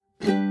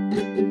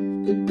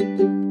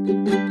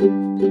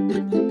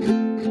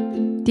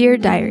Dear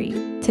Diary,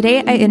 today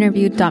I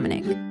interviewed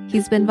Dominic.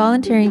 He's been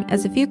volunteering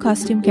as a few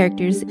costume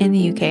characters in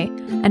the UK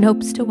and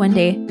hopes to one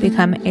day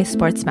become a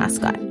sports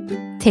mascot.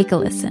 Take a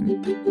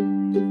listen.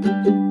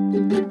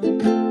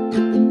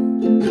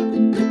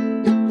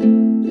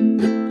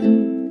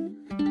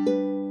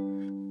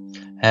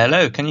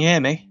 Hello, can you hear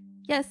me?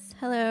 Yes,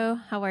 hello.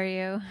 How are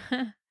you?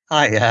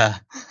 Hi,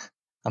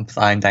 I'm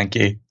fine, thank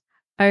you.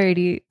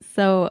 Alrighty,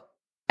 so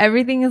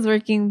everything is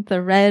working.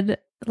 The red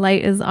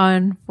light is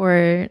on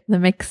for the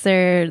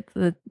mixer.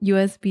 The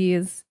USB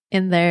is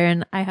in there,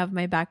 and I have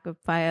my backup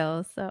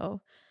file.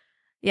 So,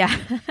 yeah.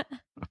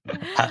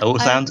 That all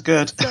sounds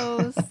good.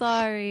 So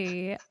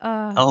sorry.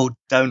 Oh,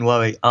 don't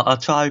worry. I'll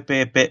try to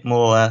be a bit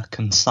more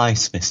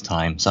concise this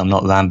time, so I'm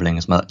not rambling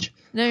as much.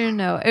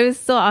 No. It was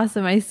so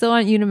awesome. I still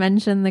want you to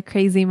mention the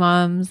crazy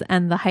moms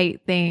and the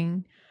height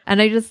thing.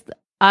 And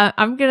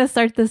I'm going to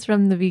start this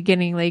from the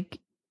beginning. Like,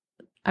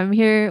 I'm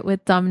here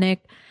with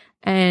Dominic,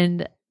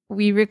 and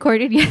we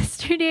recorded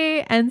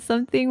yesterday and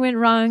something went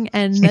wrong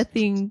and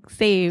nothing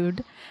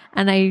saved.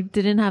 And I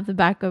didn't have the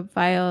backup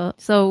file.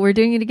 So we're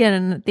doing it again.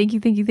 And thank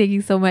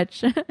you so much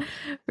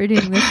for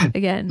doing this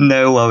again.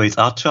 No worries.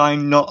 I'll try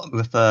not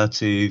refer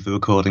to the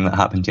recording that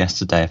happened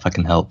yesterday if I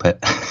can help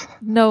it.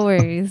 No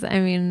worries. I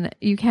mean,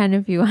 you can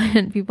if you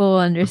want. People will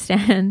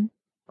understand.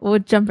 We'll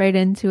jump right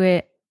into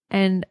it.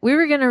 And we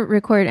were going to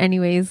record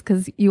anyways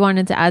because you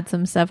wanted to add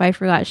some stuff. I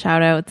forgot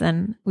shout outs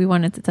and we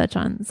wanted to touch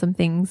on some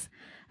things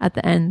at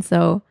the end.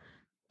 So,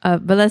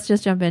 but let's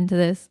just jump into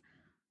this.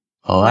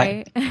 All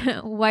right.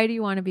 Why do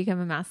you want to become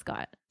a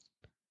mascot?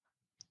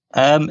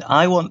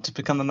 I want to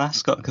become a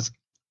mascot because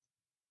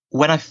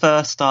when I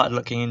first started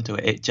looking into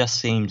it, it just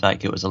seemed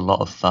like it was a lot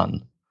of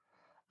fun.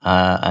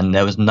 And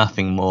there was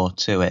nothing more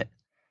to it.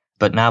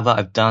 But now that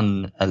I've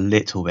done a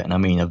little bit, and I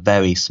mean a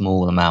very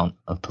small amount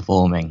of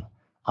performing,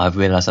 I've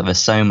realised that there's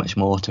so much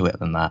more to it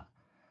than that.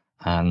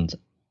 And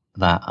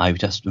that I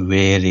just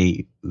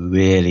really,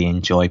 really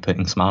enjoy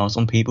putting smiles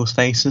on people's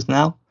faces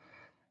now.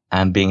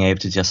 And being able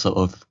to just sort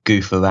of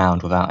goof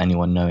around without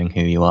anyone knowing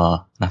who you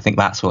are. And I think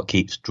that's what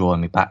keeps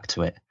drawing me back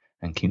to it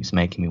and keeps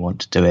making me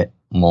want to do it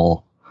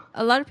more.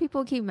 A lot of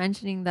people keep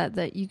mentioning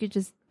that you could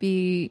just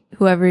be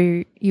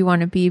whoever you want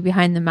to be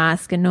behind the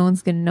mask and no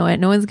one's going to know it.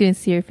 No one's going to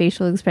see your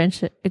facial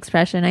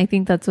expression. I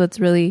think that's what's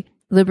really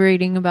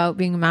liberating about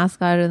being a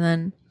mascot. And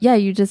then, yeah,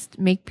 you just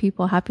make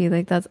people happy.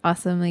 Like, that's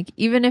awesome. Like,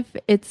 even if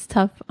it's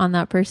tough on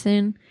that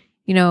person,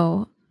 you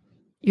know,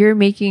 you're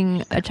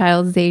making a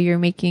child's day, you're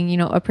making, you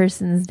know, a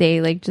person's day,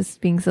 like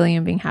just being silly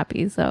and being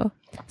happy. So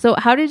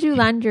how did you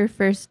land your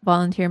first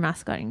volunteer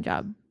mascotting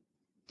job?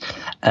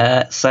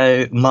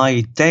 So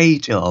my day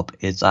job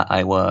is that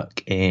I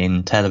work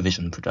in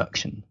television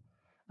production.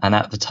 And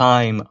at the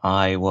time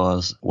I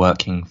was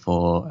working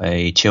for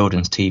a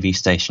children's TV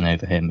station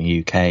over here in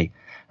the UK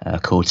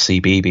called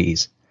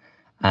CBeebies.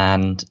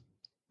 And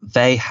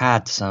they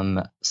had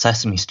some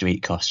Sesame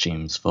Street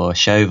costumes for a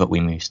show that we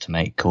used to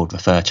make called the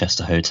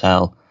Furchester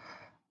Hotel.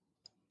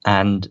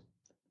 And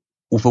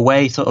the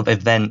way sort of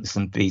events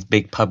and these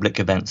big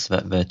public events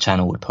that the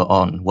channel would put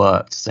on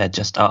worked, they'd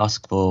just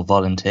ask for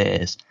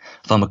volunteers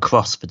from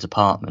across the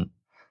department.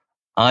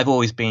 I've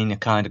always been the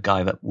kind of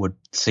guy that would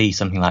see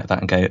something like that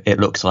and go, it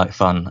looks like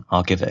fun,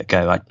 I'll give it a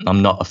go.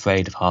 I'm not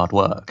afraid of hard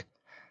work.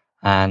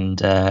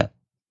 And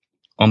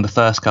on the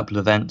first couple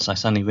of events, I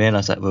suddenly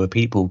realised that there were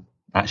people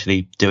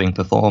actually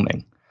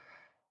performing.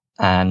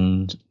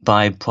 And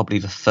by probably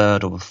the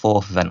third or the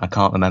fourth event, I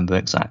can't remember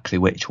exactly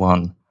which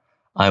one,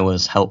 I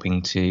was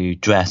helping to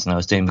dress and I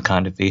was doing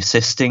the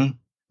assisting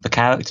the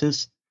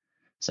characters.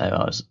 So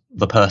I was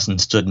the person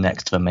stood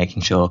next to them,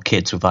 making sure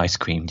kids with ice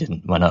cream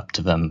didn't run up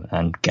to them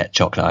and get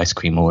chocolate ice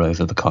cream all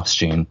over the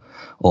costume,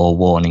 or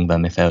warning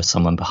them if there was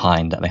someone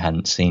behind that they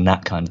hadn't seen,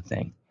 that kind of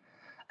thing.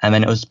 And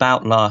then it was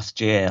about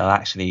last year I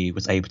actually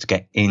was able to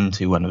get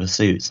into one of the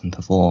suits and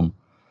perform.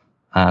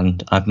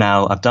 And I've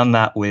done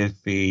that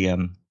with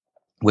the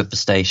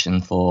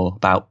station for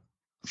about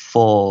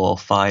 4 or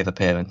 5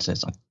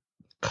 appearances. I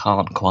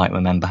can't quite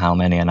remember how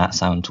many, and that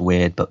sounds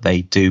weird, but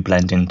they do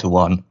blend into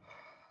one.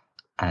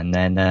 And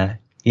then,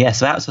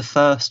 so that was the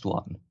first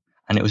one.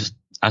 And it was,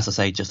 as I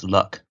say, just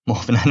luck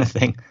more than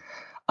anything.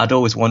 I'd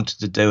always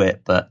wanted to do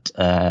it, but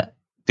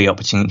the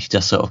opportunity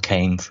just sort of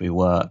came through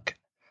work.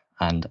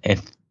 And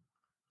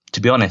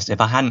to be honest,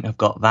 if I hadn't have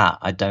got that,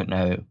 I don't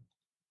know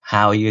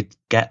how you'd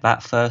get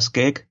that first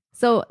gig.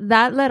 So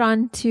that led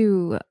on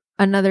to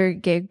another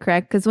gig,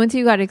 correct? Because once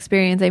you got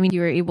experience, I mean,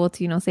 you were able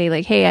to, you know, say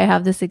like, hey, I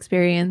have this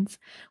experience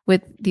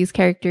with these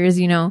characters,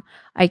 you know,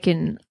 I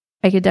could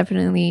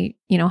definitely,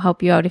 you know,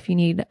 help you out if you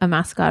need a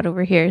mascot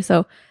over here.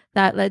 So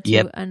that led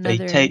to another.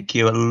 They take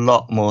you a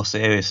lot more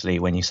seriously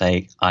when you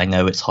say, I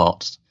know it's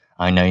hot.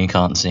 I know you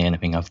can't see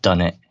anything. I've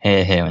done it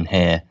here, and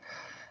here.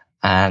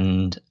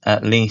 And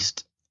at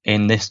least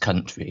in this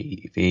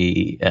country,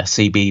 the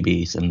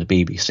CBeebies and the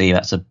BBC,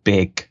 that's a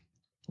big,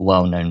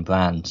 well-known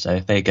brand. So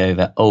if they go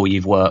that, oh,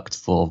 you've worked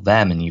for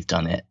them and you've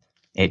done it,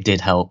 it did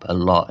help a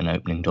lot in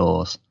opening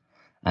doors.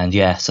 And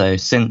yeah, so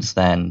since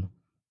then,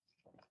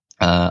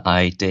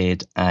 I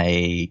did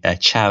a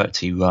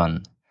charity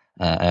run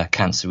a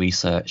cancer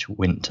research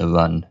winter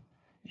run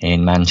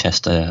in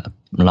Manchester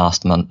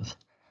last month,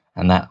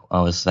 and that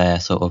I was their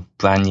sort of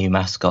brand new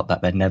mascot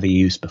that they'd never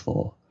used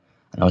before,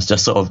 and I was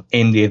just sort of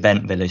in the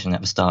event village and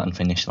at the start and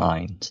finish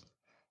lines,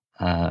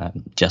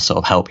 just sort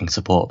of helping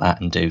support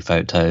that and do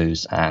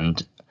photos.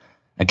 And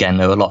again,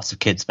 there were lots of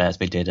kids there, so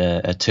we did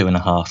a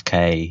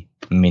 2.5K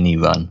mini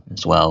run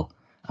as well,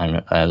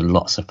 and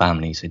lots of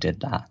families who did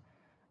that.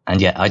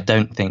 And yet I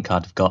don't think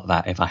I'd have got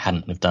that if I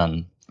hadn't have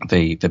done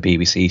the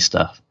BBC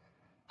stuff.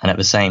 And at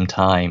the same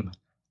time,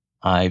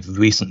 I've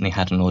recently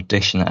had an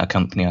audition at a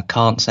company I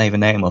can't say the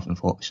name of,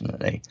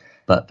 unfortunately,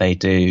 but they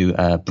do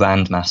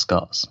brand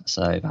mascots.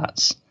 So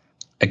that's,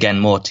 again,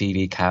 more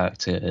TV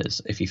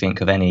characters. If you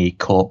think of any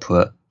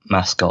corporate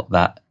mascot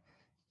that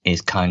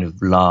is kind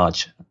of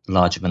larger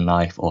than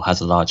life or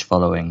has a large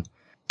following,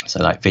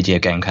 so like video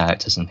game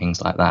characters and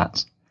things like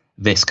that,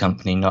 this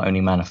company not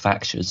only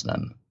manufactures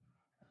them,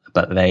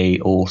 but they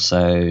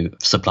also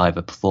supply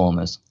the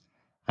performers.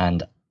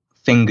 And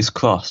fingers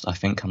crossed, I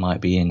think I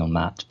might be in on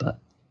that, but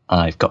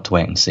I've got to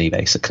wait and see,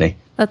 basically.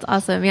 That's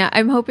awesome. Yeah,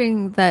 I'm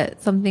hoping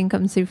that something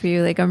comes through for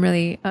you. Like, I'm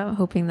really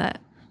hoping that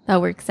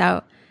works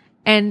out.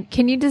 And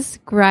can you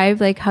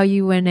describe like how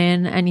you went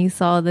in and you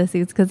saw the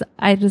suits? Because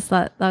I just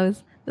thought that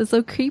was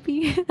so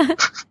creepy.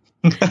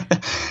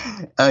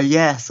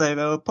 Yeah, so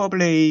there were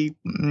probably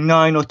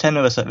 9 or 10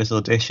 of us at this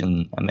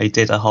audition, and they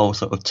did a whole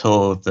sort of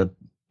tour of the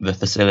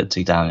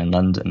facility down in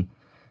London.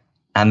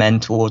 And then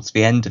towards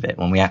the end of it,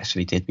 when we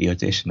actually did the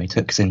audition, they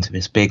took us into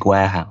this big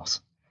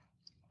warehouse.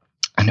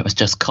 And it was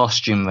just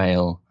costume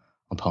rail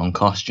upon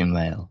costume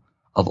rail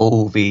of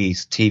all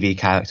these TV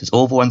characters,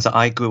 all the ones that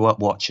I grew up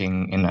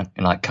watching in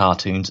like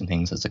cartoons and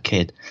things as a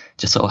kid,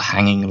 just sort of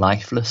hanging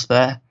lifeless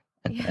there.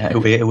 Yeah.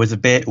 It was a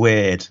bit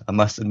weird, I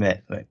must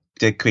admit. It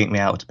did creep me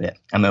out a bit.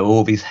 And there were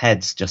all these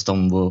heads just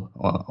on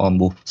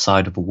the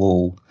side of the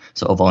wall,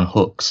 sort of on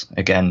hooks,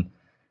 again,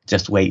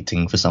 just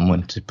waiting for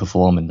someone to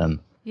perform in them.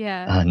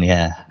 Yeah. And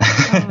yeah.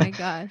 Oh my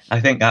gosh.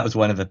 I think that was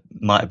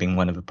might have been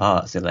one of the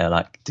parts that they're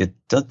like, did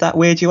that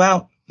weird you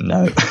out?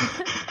 No.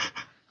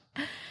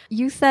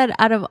 You said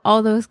out of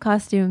all those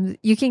costumes,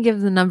 you can give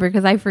the number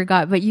because I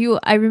forgot, but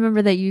I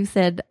remember that you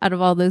said out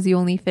of all those, you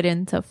only fit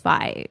into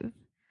 5.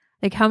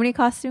 Like, how many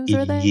costumes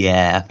were there?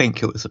 Yeah, I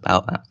think it was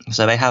about that.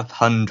 So they have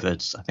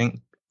hundreds. I think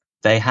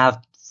they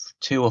have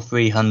 200 or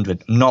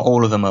 300. Not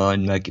all of them are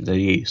in regular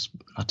use.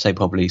 I'd say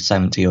probably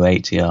 70 or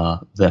 80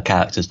 are the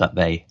characters that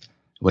they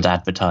would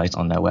advertise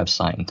on their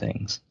website and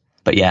things.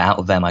 But yeah, out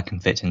of them, I can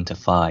fit into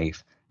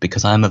 5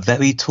 because I'm a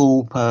very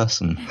tall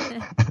person.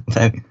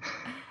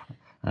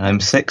 I'm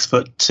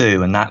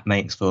 6'2", and that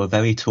makes for a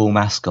very tall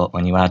mascot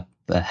when you add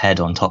the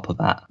head on top of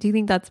that. Do you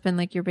think that's been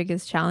like your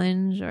biggest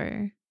challenge,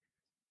 or?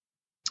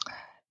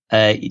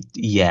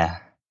 Yeah,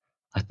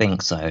 I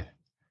think so. I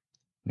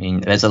mean,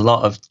 there's a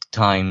lot of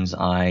times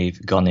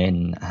I've gone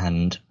in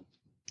and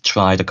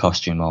tried a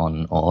costume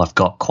on, or I've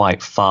got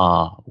quite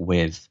far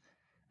with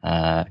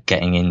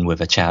getting in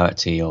with a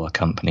charity or a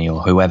company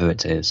or whoever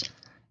it is,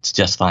 to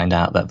just find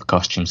out that the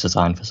costume's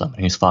designed for someone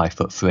who's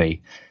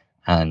 5'3",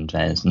 and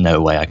there's no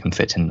way I can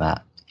fit in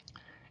that.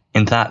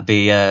 In fact,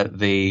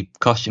 the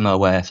costume I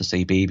wear for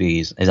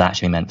CBeebies is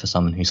actually meant for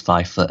someone who's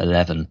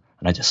 5'11", and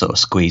I just sort of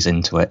squeeze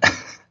into it.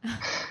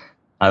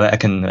 I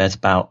reckon there's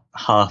about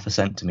half a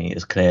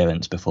centimetre's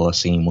clearance before a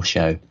scene will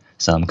show,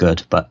 so I'm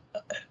good. But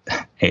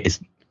it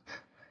is,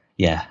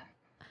 yeah,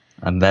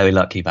 I'm very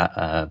lucky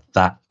that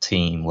that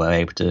team were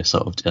able to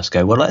sort of just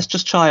go, well, let's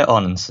just try it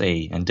on and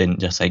see, and didn't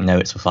just say, no,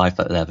 it's for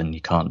 5'11", you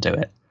can't do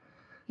it.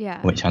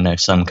 Yeah. Which I know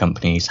some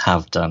companies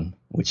have done,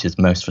 which is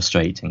most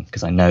frustrating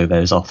because I know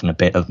there's often a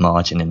bit of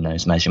margin in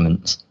those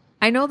measurements.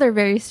 I know they're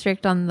very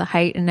strict on the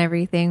height and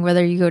everything,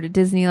 whether you go to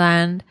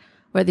Disneyland,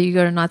 whether you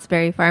go to Knott's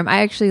Berry Farm.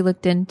 I actually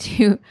looked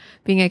into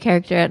being a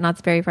character at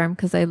Knott's Berry Farm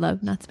because I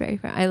love Knott's Berry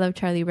Farm. I love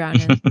Charlie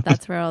Brown, and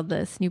that's where all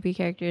the Snoopy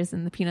characters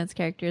and the Peanuts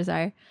characters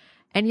are.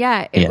 And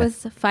yeah, it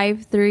was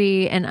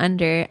 5'3" and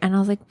under. And I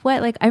was like,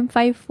 what? Like, I'm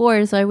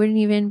 5'4", so I wouldn't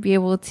even be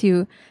able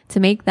to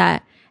make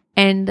that.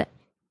 And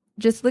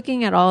just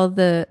looking at all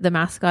the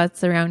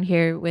mascots around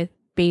here with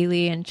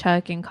Bailey and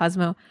Chuck and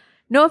Cosmo,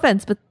 no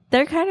offense, but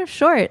they're kind of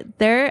short.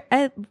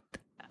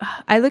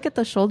 I look at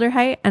the shoulder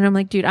height and I'm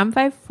like, dude, I'm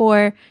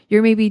 5'4".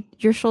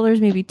 Your shoulder's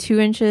maybe 2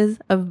 inches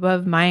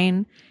above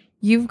mine.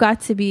 You've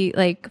got to be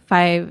like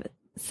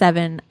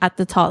 5'7" at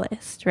the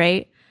tallest,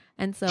 right?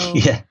 And so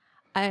yeah,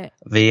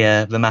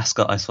 the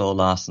mascot I saw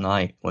last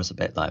night was a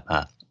bit like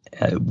that.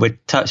 We'll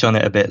touch on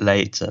it a bit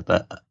later,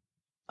 but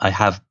I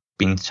have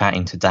been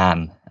chatting to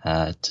Danny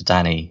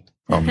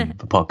from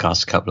the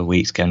podcast a couple of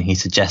weeks ago, and he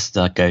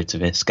suggested I go to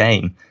this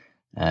game,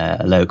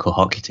 a local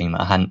hockey team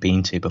that I hadn't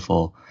been to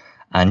before.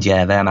 And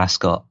yeah, their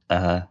mascot,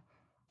 I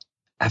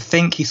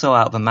think he saw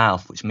out of the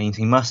mouth, which means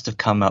he must have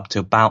come up to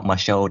about my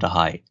shoulder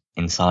height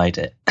inside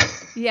it.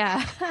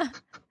 Yeah.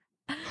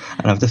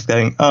 And I'm just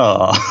going,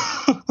 oh.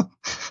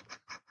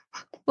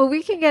 Well,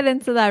 we can get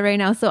into that right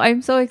now. So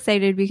I'm so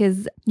excited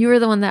because you were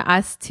the one that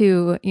asked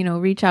to,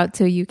 reach out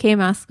to UK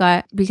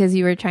Mascot because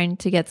you were trying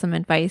to get some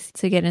advice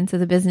to get into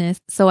the business.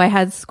 So I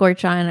had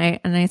Scorch on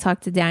and I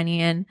talked to Danny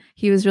and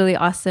he was really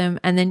awesome.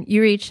 And then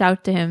you reached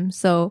out to him.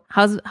 So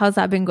how's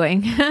that been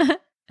going?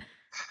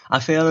 I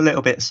feel a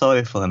little bit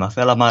sorry for him. I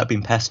feel I might have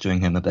been pestering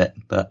him a bit,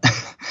 but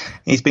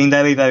he's been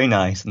very, very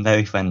nice and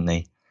very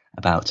friendly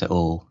about it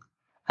all.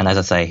 And as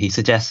I say, he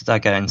suggested I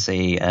go and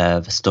see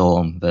the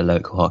Storm, the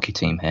local hockey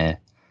team here.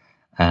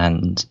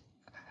 And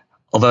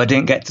although I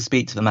didn't get to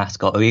speak to the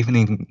mascot or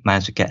even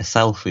manage to get a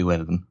selfie with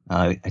him,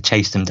 I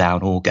chased him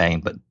down all game,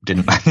 but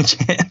didn't manage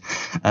it.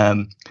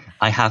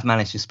 I have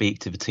managed to speak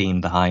to the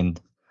team behind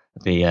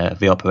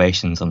the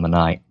operations on the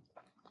night.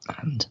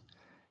 And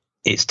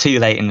it's too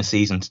late in the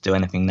season to do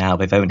anything now.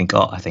 They've only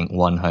got, I think,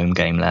 one home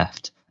game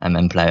left and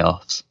then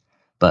playoffs.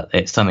 But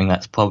it's something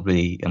that's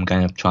probably I'm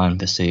going to try and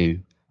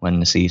pursue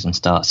when the season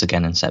starts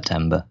again in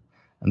September.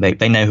 And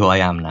they know who I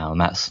am now, and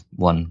that's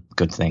one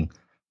good thing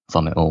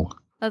from it all.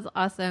 That's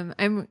awesome.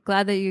 I'm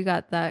glad that you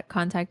got that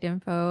contact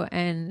info.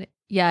 And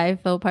yeah, I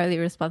feel partly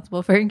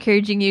responsible for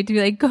encouraging you to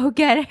be like, go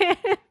get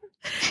it.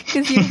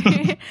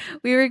 Because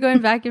we were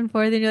going back and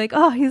forth and you're like,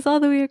 oh, he's all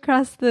the way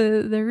across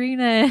the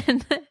arena.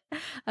 And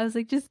I was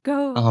like, just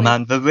go. Oh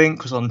man, the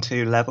rink was on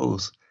 2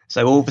 levels.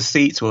 So all the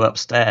seats were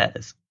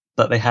upstairs,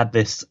 but they had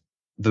the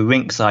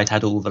rink side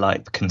had all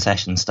the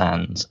concession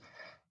stands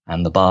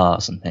and the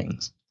bars and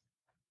things.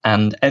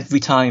 And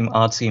every time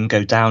I'd see him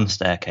go down a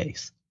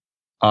staircase,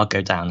 I'd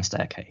go down a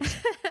staircase.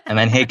 And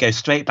then he'd go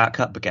straight back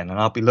up again, and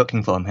I'd be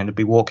looking for him, and he'd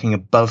be walking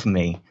above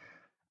me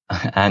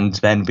and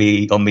then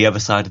be on the other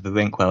side of the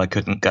rink where I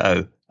couldn't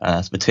go.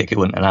 So the ticket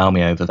wouldn't allow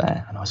me over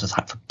there. And I was just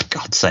like, for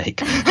God's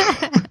sake.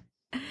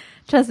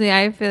 Trust me,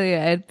 I feel you.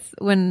 It's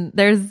when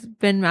there's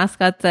been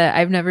mascots that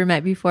I've never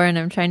met before and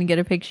I'm trying to get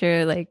a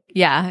picture,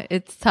 yeah,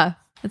 it's tough.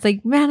 It's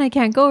like, man, I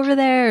can't go over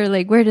there.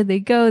 Or where did they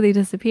go? They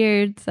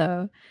disappeared.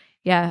 So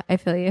yeah, I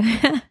feel you.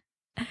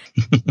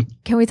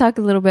 Can we talk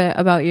a little bit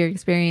about your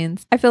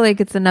experience? I feel like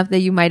it's enough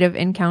that you might have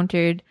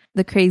encountered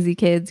the crazy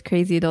kids,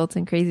 crazy adults,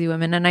 and crazy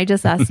women. And I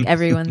just ask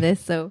everyone this.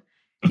 So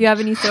do you have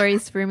any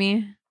stories for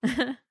me?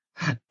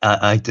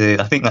 I do.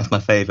 I think that's my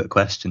favorite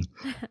question.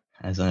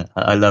 As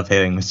I love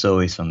hearing the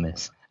stories from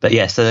this. But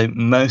yeah, so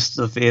most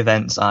of the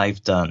events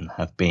I've done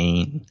have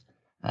been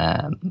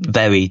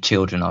very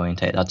children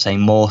orientated. I'd say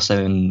more so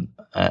than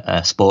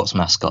a sports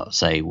mascot,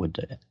 say,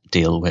 would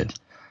deal with.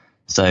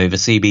 So the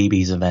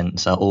CBeebies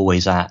events are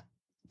always at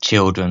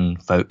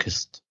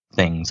children-focused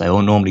things. They're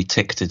all normally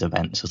ticketed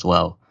events as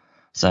well.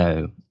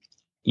 So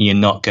you're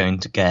not going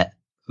to get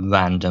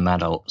random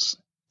adults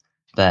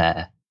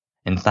there.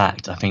 In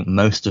fact, I think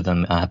most of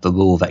them have the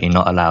rule that you're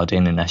not allowed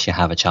in unless you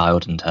have a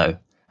child in tow.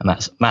 And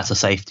that's a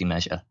safety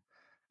measure.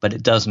 But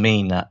it does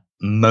mean that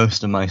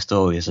most of my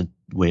stories are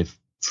with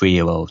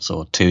 3-year-olds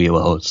or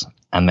 2-year-olds.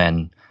 And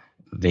then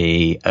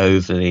the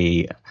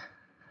overly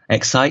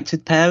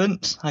excited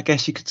parents, I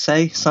guess you could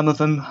say. Some of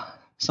them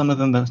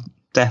are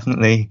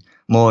definitely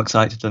more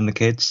excited than the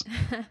kids.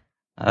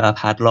 I've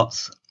had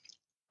lots.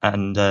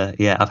 And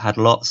I've had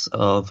lots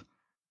of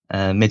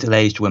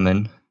middle-aged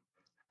women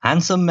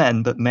and some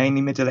men, but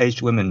mainly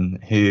middle-aged women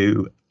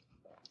who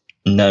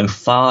know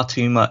far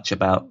too much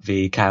about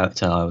the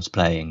character I was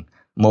playing,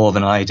 more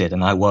than I did,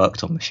 and I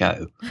worked on the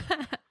show,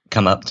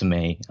 come up to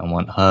me and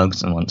want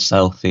hugs and want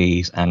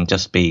selfies and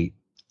just be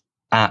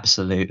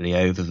absolutely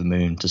over the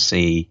moon to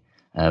see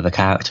the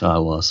character I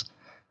was.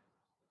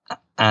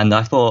 And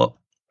I thought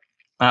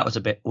that was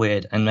a bit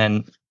weird. And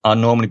then I'll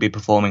normally be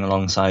performing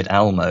alongside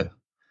Elmo.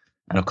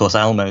 And of course,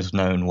 Elmo's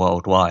known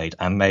worldwide,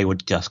 and they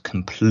would just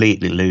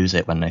completely lose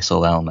it when they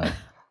saw Elmo.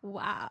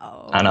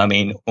 Wow. And I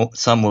mean,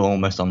 some were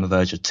almost on the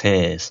verge of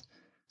tears.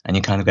 And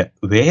you kind of go,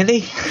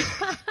 really?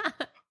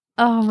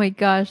 Oh my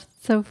gosh,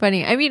 so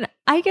funny. I mean,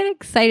 I get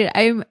excited.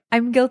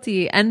 I'm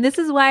guilty. And this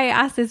is why I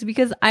asked this,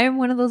 because I am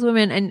one of those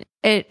women, and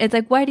it's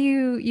like, why do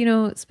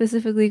you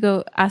specifically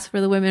go ask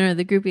for the women or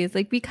the groupie? It's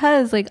like,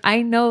 because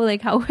I know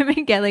how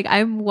women get,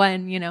 I'm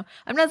one,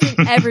 I'm not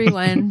saying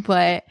everyone,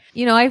 but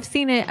I've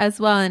seen it as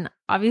well. And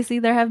obviously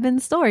there have been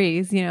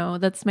stories,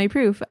 that's my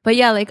proof. But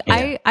yeah,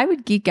 I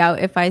would geek out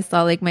if I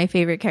saw my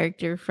favorite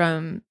character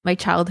from my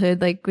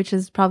childhood, which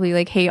is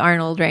probably Hey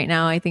Arnold right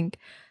now. I think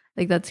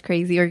that's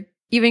crazy. Or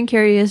even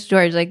Curious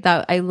George,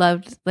 that. I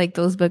loved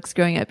those books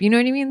growing up. You know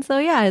what I mean? So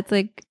yeah, it's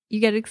you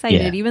get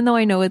excited, even though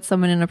I know it's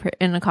someone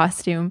in a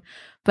costume.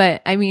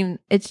 But I mean,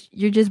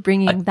 you're just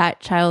bringing that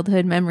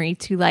childhood memory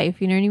to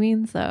life. You know what I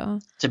mean? So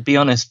to be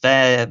honest,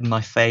 they're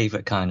my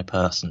favorite kind of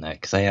person, though,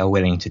 because they are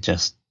willing to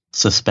just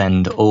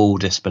suspend all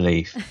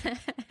disbelief,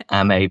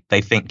 and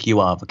they think you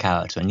are the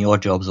character, and your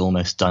job's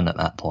almost done at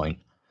that point.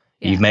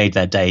 Yeah. You've made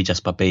their day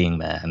just by being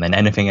there, and then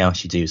anything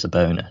else you do is a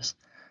bonus.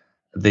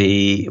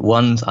 The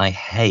ones I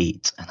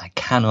hate and I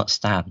cannot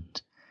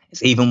stand,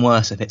 it's even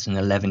worse if it's an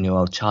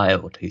 11-year-old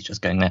child who's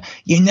just going there,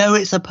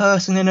 it's a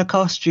person in a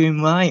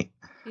costume, right?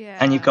 Yeah.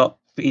 And you've got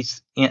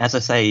these, as I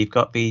say, you've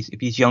got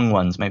these young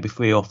ones, maybe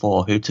 3 or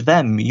 4, who to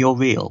them, you're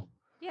real.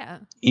 Yeah. Yeah.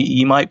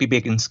 You might be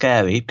big and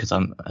scary because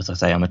as I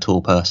say, I'm a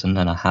tall person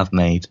and I have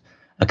made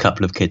a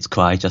couple of kids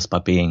cry just by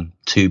being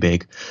too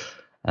big.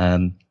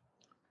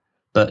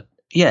 But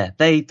yeah,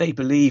 they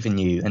believe in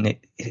you, and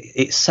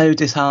it's so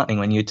disheartening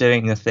when you're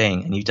doing the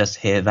thing and you just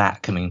hear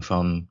that coming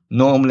from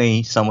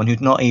normally someone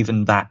who's not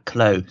even that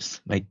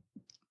close.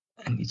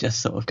 And you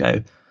just sort of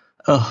go,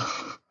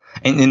 oh.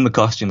 In the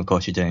costume, of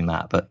course, you're doing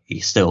that, but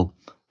you're still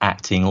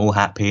acting all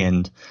happy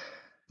and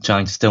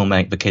trying to still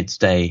make the kid's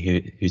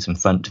day who's in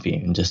front of you,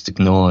 and just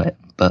ignore it.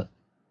 But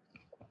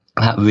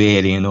that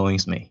really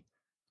annoys me.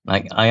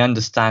 Like, I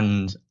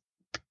understand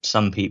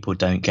some people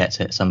don't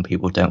get it, some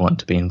people don't want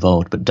to be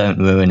involved, but don't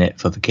ruin it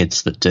for the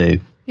kids that do.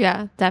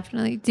 Yeah,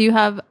 definitely. Do you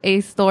have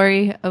a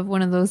story of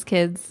one of those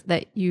kids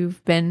that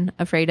you've been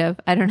afraid of?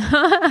 I don't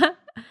know.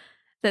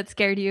 That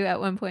scared you at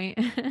one point?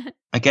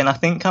 Again, I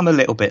think I'm a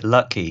little bit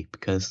lucky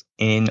because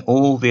in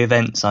all the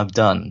events I've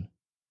done,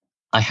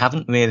 I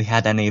haven't really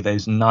had any of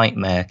those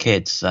nightmare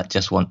kids that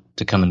just want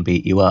to come and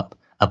beat you up,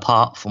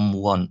 apart from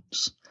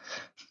once.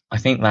 I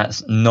think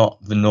that's not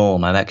the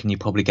norm. I reckon you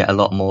probably get a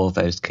lot more of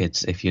those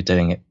kids if you're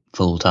doing it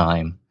full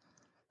time.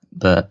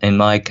 But in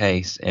my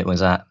case, it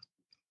was at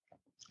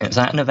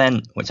an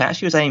event which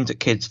actually was aimed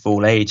at kids of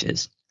all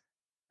ages.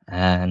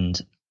 And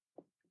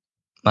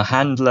my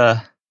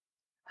handler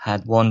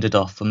had wandered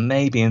off for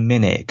maybe a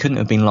minute. It couldn't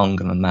have been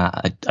longer than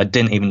that. I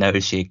didn't even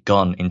notice she had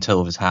gone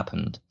until this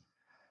happened.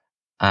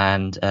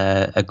 And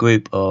a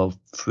group of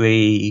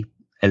 3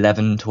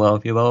 11,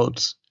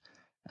 12-year-olds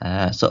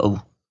sort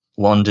of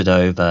wandered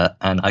over,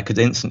 and I could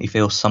instantly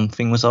feel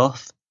something was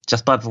off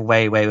just by the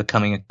way they were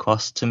coming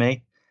across to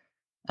me.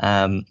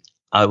 I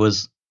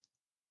was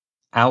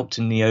out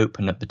in the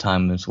open at the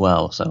time as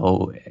well,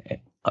 so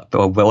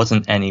there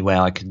wasn't anywhere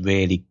I could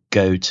really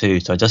go to.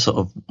 So I just sort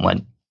of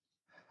went,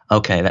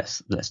 okay,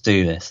 let's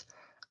do this.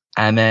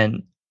 And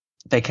then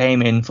they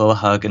came in for a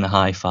hug and a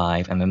high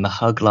five, and then the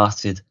hug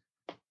lasted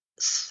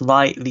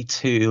slightly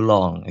too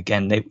long.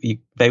 Again,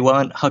 they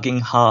weren't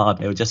hugging hard,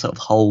 they were just sort of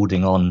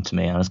holding on to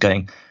me. I was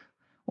going,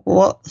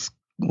 what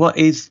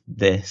is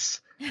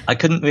this? I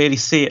couldn't really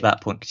see at that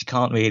point because you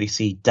can't really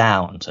see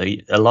down. So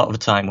a lot of the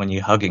time when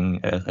you're hugging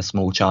a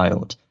small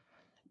child,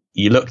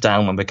 you look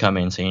down when they come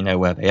in so you know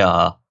where they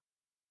are.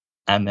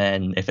 And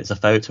then if it's a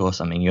photo or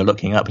something, you're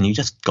looking up and you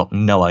just got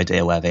no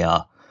idea where they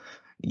are.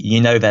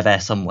 You know they're there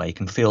somewhere. You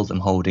can feel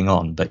them holding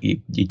on, but you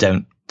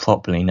don't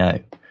properly know.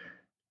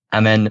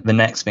 And then the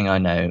next thing I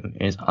know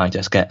is I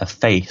just get a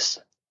face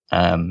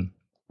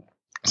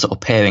sort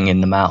of peering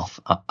in the mouth.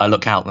 I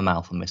look out the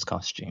mouth on this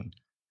costume,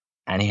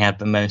 and he had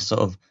the most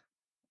sort of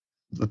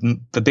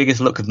the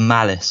biggest look of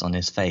malice on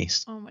his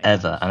face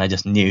ever. And I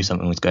just knew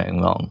something was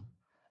going wrong.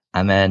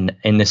 And then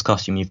in this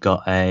costume, you've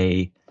got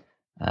the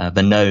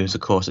nose,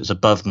 of course, it's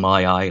above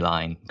my eye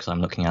line because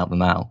I'm looking out the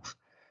mouth.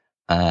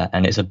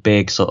 And it's a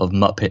big sort of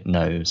Muppet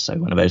nose. So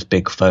one of those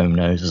big foam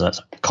noses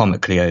that's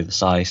comically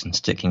oversized and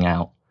sticking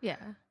out. Yeah.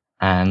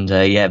 And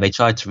they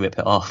tried to rip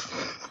it off.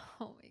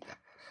 Oh my God.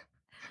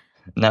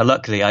 Now,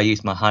 luckily, I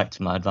used my height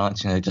to my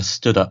advantage, and they just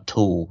stood up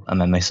tall, and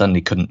then they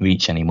suddenly couldn't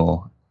reach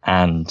anymore,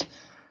 and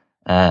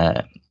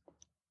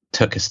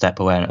took a step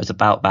away. And it was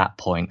about that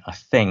point, I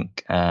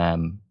think, I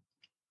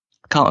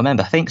can't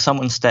remember. I think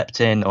someone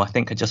stepped in, or I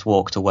think I just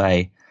walked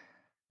away.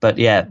 But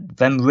yeah,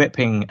 them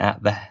ripping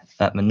at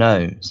the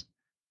nose,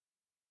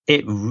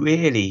 it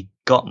really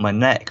got my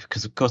neck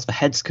because, of course, the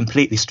head's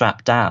completely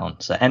strapped down.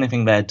 So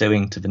anything they're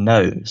doing to the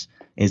nose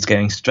is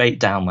going straight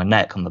down my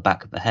neck on the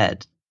back of the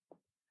head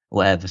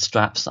where the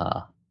straps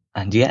are.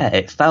 And yeah,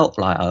 it felt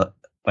like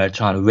they were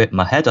trying to rip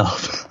my head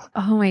off.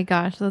 Oh my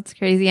gosh, that's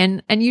crazy.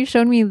 And you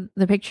showed me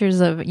the pictures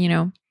of,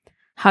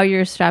 how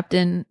you're strapped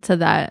into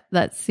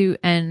that suit,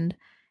 and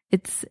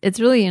it's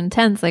really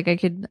intense. Like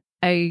it's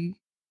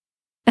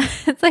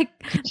like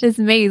this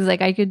maze.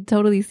 Like I could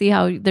totally see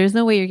how there's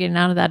no way you're getting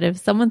out of that. If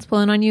someone's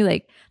pulling on you,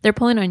 like they're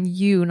pulling on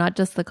you, not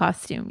just the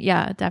costume.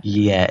 Yeah,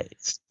 definitely. Yeah,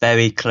 it's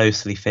very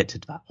closely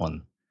fitted, that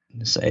one.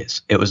 So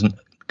it was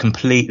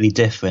completely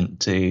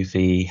different to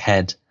the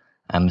head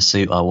and the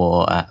suit I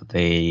wore at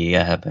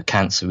the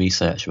cancer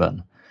research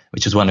run,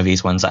 which was one of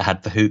these ones that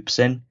had the hoops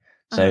in.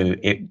 So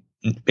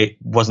it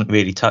wasn't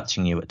really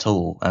touching you at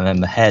all. And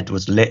then the head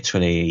was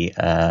literally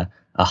a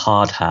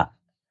hard hat.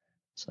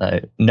 So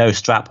no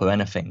strap or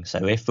anything.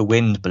 So if the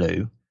wind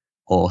blew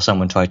or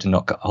someone tried to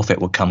knock it off, it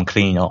would come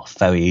clean off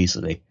very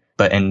easily.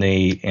 But in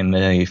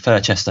the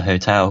Furchester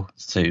Hotel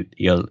suit,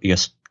 you're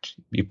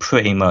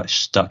pretty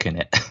much stuck in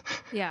it.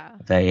 Yeah.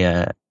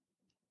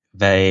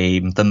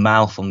 The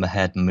mouth on the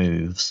head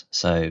moves.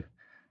 So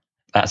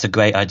that's a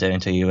great idea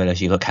until you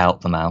realize you look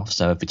out the mouth.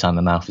 So every time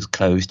the mouth is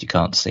closed, you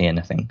can't see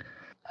anything.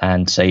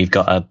 And so you've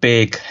got a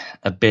big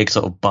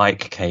sort of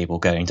bike cable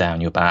going down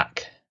your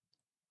back,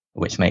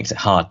 which makes it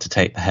hard to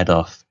take the head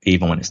off,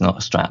 even when it's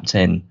not strapped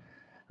in.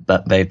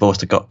 But they've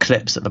also got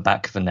clips at the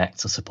back of the neck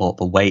to support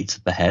the weight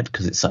of the head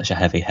because it's such a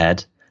heavy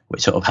head,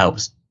 which sort of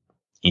helps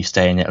you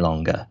stay in it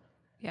longer.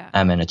 Yeah.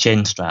 And then a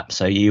chin strap.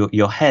 So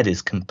your head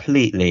is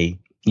completely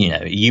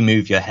you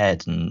move your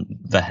head and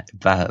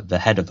the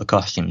head of the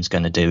costume is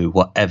going to do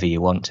whatever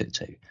you want it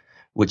to,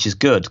 which is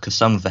good because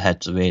some of the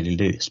heads are really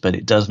loose, but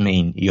it does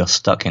mean you're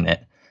stuck in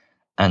it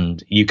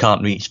and you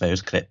can't reach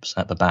those clips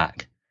at the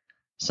back.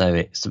 So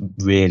it's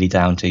really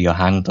down to your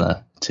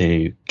handler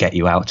to get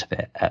you out of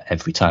it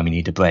every time you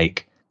need a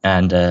break.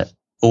 And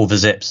all the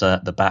zips are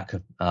at the back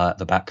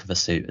of the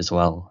suit as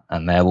well,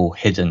 and they're all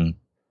hidden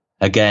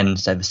again,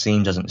 so the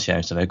seam doesn't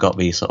show. So they've got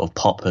these sort of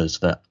poppers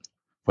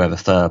where the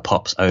fur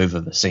pops over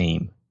the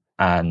seam,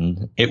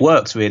 and it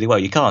works really well.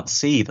 You can't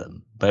see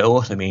them, but it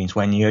also means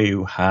when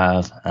you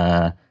have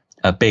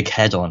a big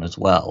head on as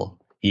well,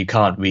 you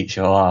can't reach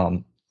your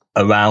arm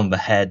around the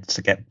head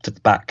to get to the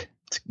back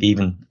to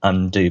even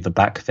undo the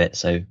back of it.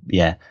 So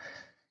yeah,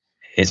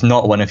 it's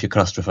not one if you're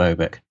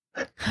claustrophobic.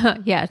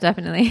 Yeah,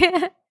 definitely.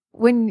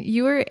 When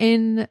you were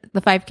in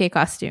the 5K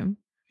costume.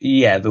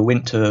 Yeah, the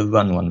winter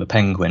run one, the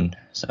penguin.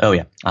 So, oh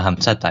yeah, I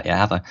haven't said that yet,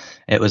 have I?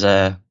 It was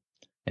a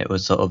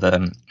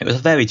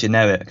very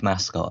generic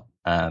mascot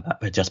that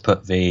had just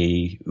put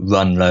the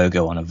run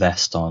logo on a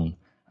vest on,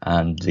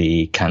 and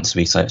the Cancer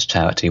Research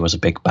Charity was a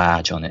big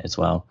badge on it as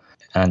well.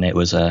 And it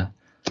was I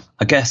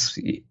guess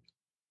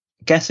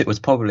it was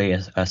probably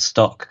a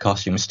stock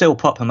costume, still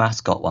proper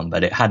mascot one,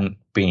 but it hadn't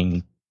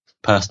been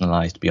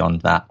personalized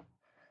beyond that.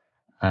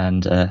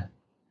 And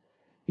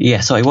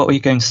yeah, sorry, what were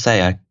you going to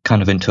say? I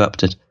kind of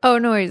interrupted. Oh,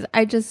 no worries.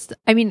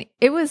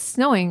 It was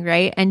snowing,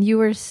 right? And you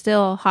were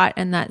still hot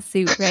in that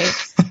suit, right?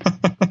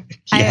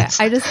 Yes.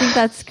 I just think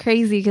that's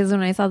crazy because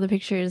when I saw the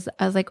pictures,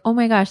 I was like, oh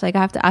my gosh, like I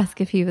have to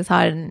ask if he was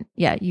hot. And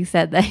yeah, you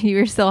said that you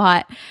were still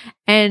hot.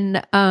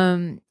 And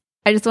I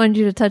just wanted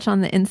you to touch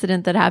on the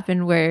incident that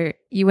happened where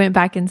you went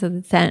back into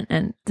the tent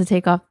and to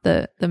take off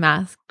the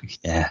mask.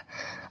 Yeah,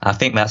 I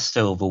think that's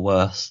still the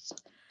worst.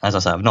 As I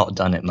said, I've not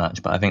done it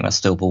much, but I think that's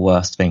still the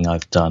worst thing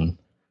I've done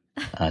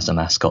as a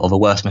mascot, or the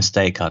worst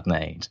mistake I've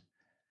made.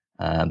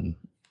 And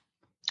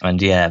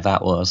yeah,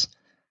 that was.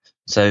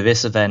 So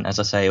this event, as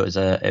I say, it was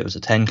a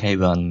 10K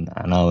run,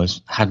 and I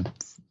had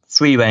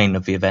free reign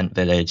of the event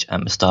village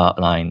and the start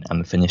line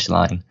and the finish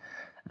line.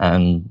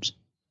 And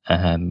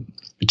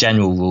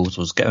general rules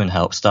was go and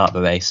help start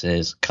the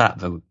races, clap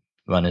the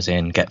runners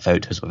in, get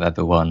photos with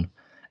everyone.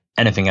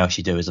 Anything else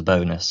you do is a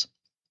bonus.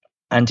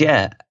 And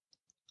yeah,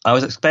 I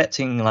was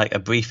expecting like a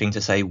briefing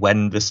to say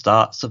when the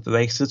starts of the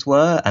races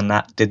were, and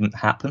that didn't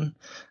happen.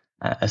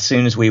 As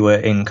soon as we were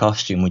in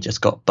costume, we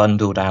just got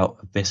bundled out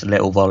of this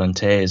little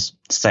volunteers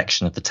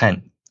section of the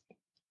tent,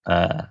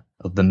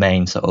 of the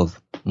main sort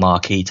of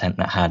marquee tent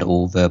that had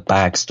all the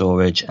bag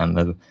storage and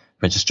the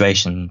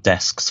registration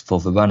desks for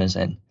the runners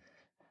in.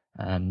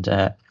 And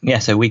yeah,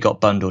 so we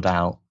got bundled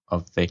out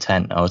of the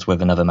tent. I was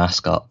with another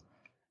mascot.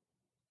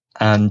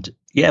 And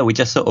yeah, we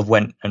just sort of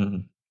went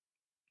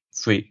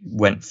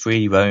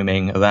free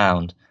roaming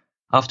around.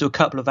 After a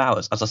couple of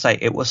hours, as I say,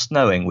 it was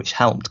snowing, which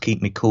helped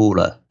keep me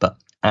cooler. But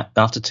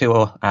after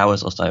 2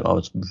 hours or so, I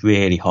was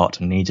really hot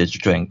and needed a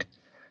drink.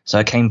 So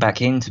I came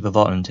back into the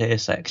volunteer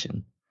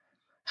section,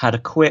 had a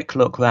quick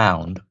look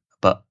round,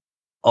 but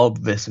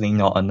obviously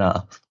not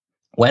enough.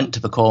 Went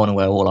to the corner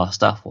where all our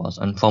stuff was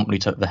and promptly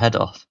took the head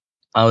off.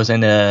 I was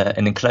in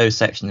an enclosed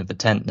section of the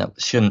tent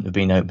that shouldn't have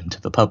been open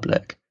to the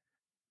public.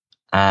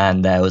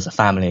 And there was a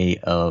family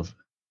of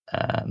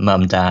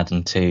mum, dad,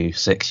 and 2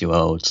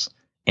 6-year-olds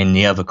in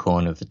the other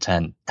corner of the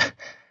tent.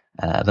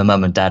 The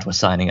mum and dad were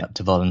signing up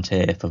to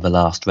volunteer for the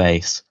last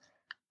race,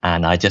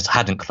 and I just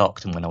hadn't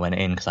clocked them when I went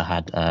in because I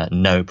had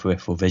no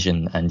peripheral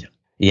vision. And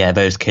yeah,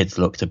 those kids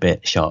looked a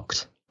bit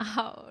shocked.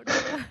 Oh,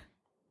 no.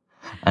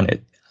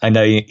 And I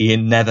know you're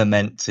never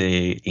meant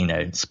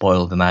to,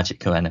 spoil the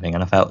magic or anything,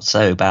 and I felt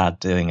so bad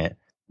doing it.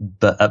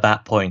 But at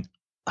that point,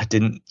 I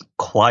didn't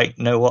quite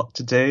know what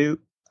to do.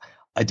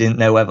 I didn't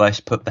know whether I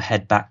should put the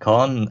head back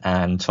on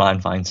and try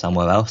and find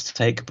somewhere else to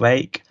take a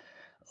break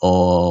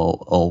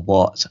or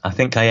what. I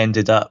think I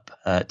ended up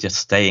just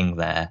staying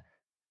there,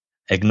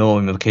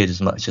 ignoring the kid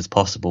as much as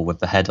possible with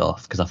the head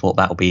off, because I thought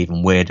that would be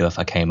even weirder if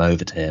I came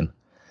over to him.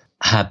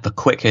 Had the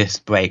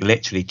quickest break,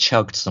 literally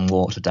chugged some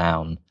water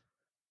down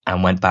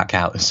and went back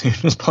out as soon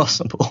as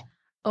possible.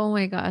 Oh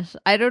my gosh.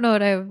 I don't know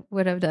what I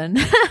would have done.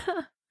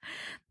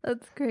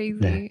 That's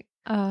crazy.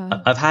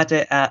 I've had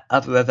it at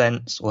other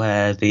events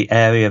where the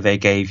area they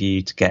gave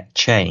you to get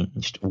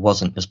changed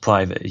wasn't as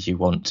private as you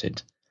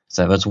wanted.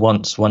 So there was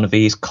once one of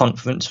these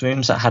conference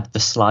rooms that had the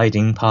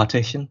sliding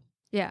partition.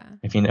 Yeah.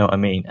 If you know what I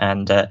mean.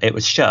 And it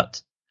was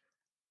shut.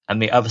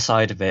 And the other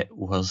side of it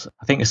was,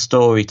 I think, a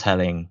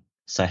storytelling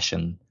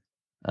session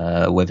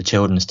with a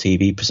children's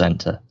TV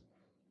presenter.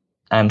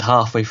 And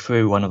halfway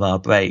through one of our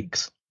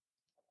breaks,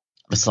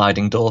 the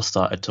sliding door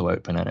started to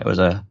open, and it was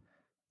a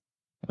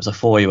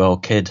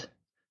 4-year-old kid.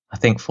 I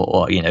think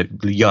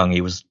young.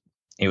 He was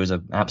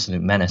an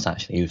absolute menace,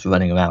 actually. He was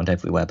running around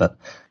everywhere, but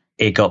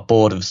he got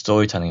bored of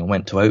storytelling and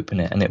went to open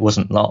it, and it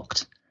wasn't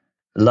locked.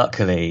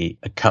 Luckily,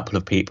 a couple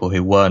of people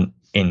who weren't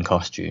in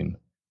costume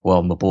were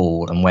on the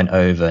ball and went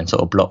over and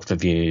sort of blocked the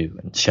view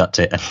and shut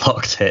it and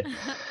locked it.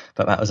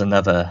 But that was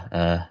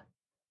another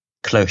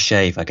close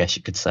shave, I guess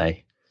you could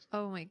say.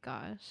 Oh my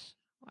gosh.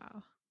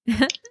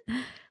 Wow.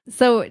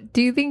 So,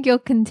 do you think you'll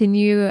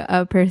continue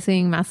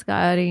pursuing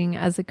mascotting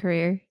as a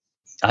career?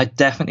 I'd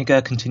definitely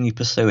go continue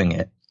pursuing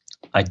it.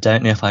 I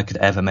don't know if I could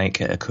ever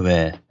make it a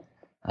career.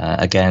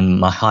 Again,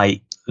 my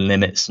height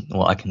limits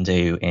what I can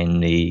do in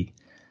the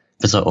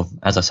sort of,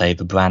 as I say,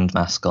 the brand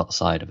mascot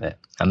side of it.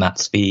 And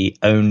that's the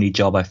only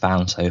job I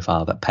found so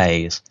far that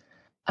pays.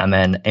 And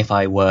then if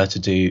I were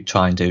to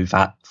try and do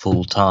that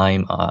full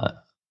time,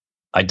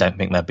 I don't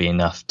think there'd be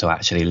enough to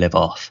actually live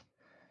off.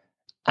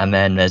 And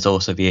then there's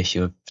also the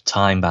issue of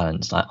time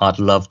balance. Like, I'd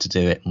love to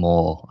do it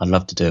more. I'd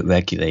love to do it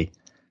regularly,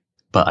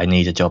 but I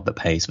need a job that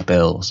pays the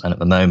bills. And at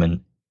the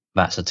moment,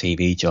 that's a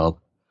TV job,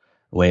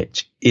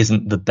 which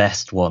isn't the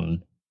best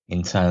one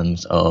in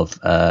terms of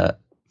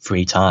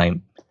free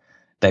time.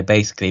 They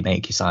basically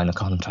make you sign a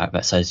contract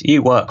that says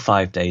you work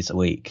 5 days a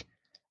week,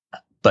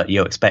 but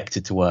you're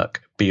expected to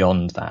work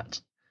beyond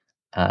that.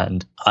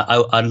 And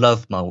I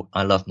love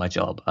my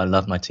job. I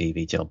love my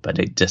TV job, but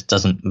it just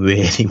doesn't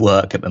really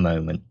work at the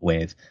moment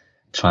with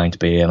trying to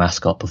be a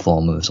mascot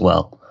performer as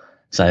well.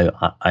 So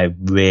I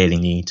really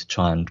need to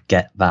try and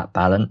get that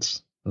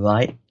balance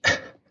right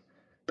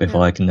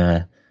before I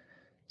can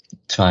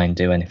try and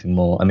do anything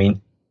more. I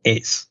mean, I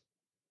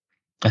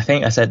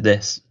think I said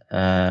this.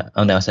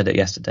 I said it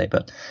yesterday,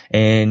 but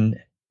in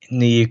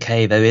the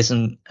UK, there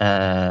isn't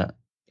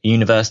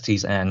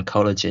universities and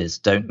colleges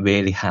don't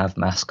really have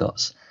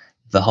mascots.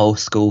 The whole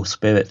school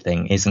spirit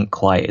thing isn't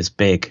quite as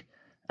big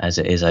as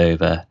it is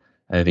over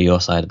your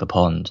side of the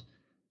pond,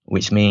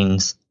 which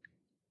means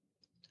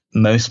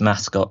most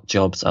mascot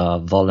jobs are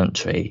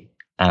voluntary,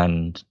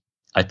 and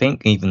I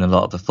think even a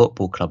lot of the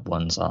football club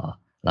ones are,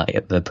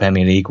 like the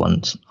Premier League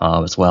ones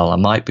are as well. I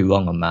might be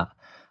wrong on that,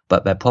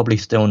 but they're probably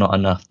still not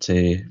enough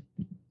to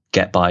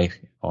get by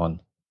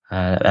on.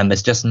 And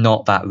there's just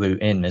not that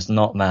route in. There's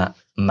not that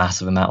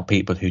massive amount of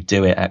people who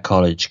do it at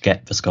college,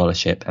 get the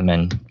scholarship, and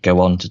then go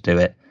on to do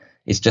it.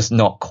 It's just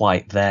not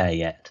quite there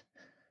yet.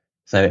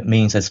 So it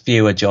means there's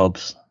fewer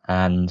jobs,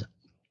 and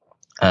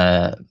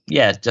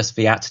just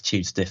the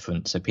attitude's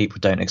different. So people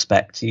don't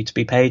expect you to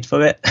be paid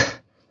for it.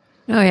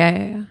 Oh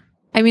yeah.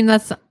 I mean,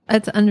 that's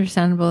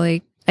understandable.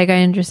 Like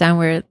I understand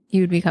where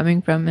you would be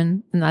coming from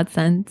in that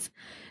sense.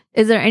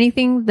 Is there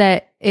anything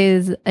that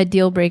is a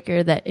deal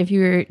breaker that if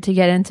you were to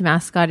get into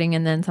mascotting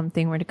and then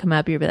something were to come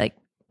up, you'd be like,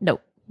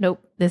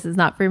 nope, this is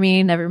not for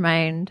me. Never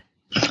mind.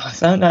 I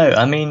don't know.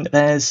 I mean,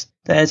 there's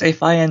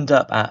if I end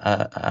up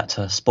at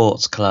a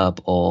sports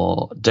club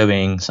or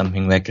doing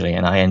something regularly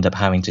and I end up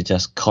having to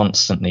just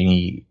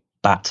constantly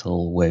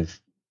battle with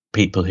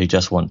people who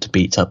just want to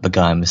beat up the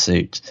guy in the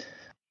suit,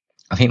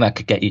 I think that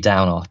could get you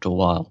down after a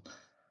while.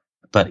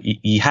 But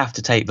you have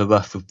to take the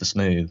rough with the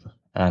smooth.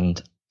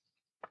 And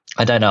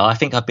I don't know. I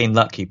think I've been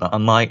lucky, but I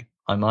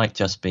might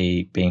just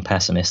be being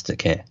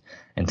pessimistic here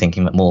and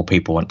thinking that more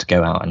people want to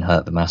go out and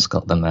hurt the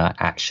mascot than they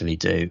actually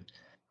do.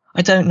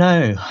 I don't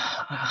know.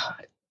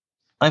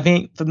 I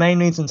think the main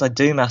reasons I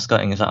do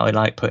mascotting is that I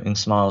like putting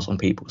smiles on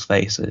people's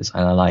faces,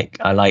 and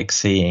I like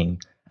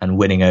seeing and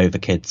winning over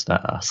kids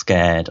that are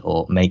scared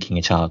or making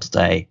a child's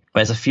day.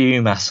 There's a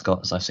few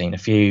mascots I've seen, a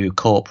few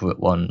corporate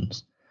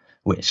ones,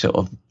 which sort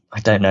of,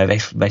 I don't know,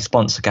 they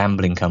sponsor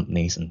gambling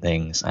companies and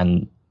things,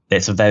 and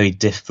it's a very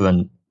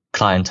different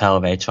clientele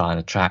they try and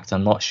attract.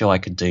 I'm not sure I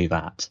could do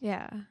that.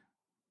 Yeah.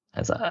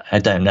 I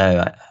don't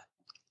know.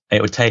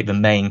 It would take the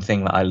main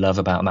thing that I love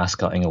about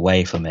mascotting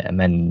away from it, and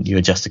then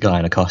you're just a guy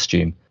in a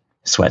costume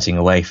sweating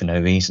away for no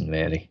reason,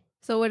 really.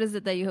 So what is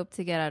it that you hope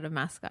to get out of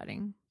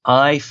mascotting?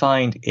 I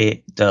find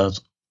it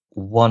does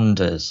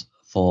wonders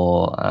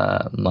for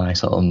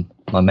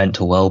my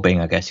mental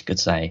well-being, I guess you could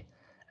say.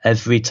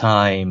 Every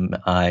time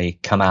I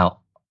come out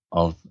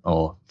of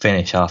or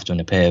finish after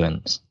an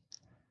appearance,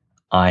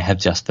 I have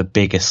just the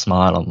biggest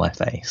smile on my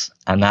face,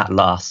 and that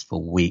lasts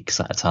for weeks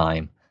at a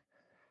time.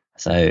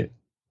 So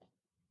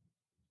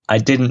I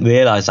didn't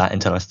realize that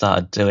until I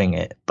started doing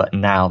it, but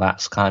now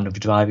that's kind of the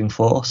driving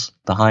force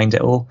behind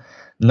it all.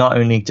 Not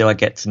only do I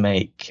get to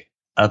make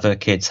other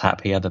kids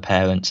happy, other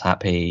parents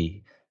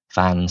happy,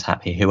 fans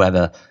happy,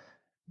 whoever,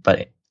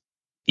 but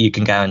you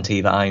can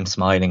guarantee that I'm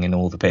smiling in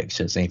all the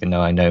pictures, even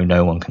though I know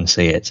no one can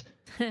see it.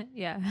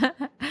 Yeah,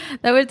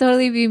 that would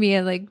totally be me.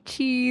 I'm like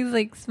cheese,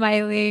 like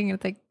smiling.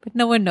 It's like, but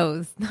no one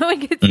knows. No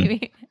one can see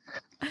me.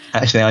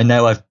 Actually, I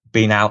know I've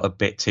been out a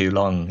bit too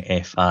long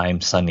if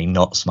I'm suddenly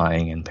not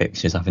smiling in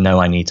pictures. I know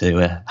I need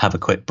to have a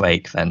quick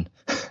break then.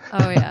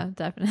 Oh yeah,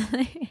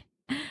 definitely.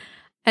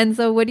 And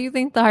so what do you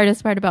think the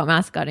hardest part about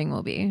mascotting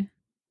will be?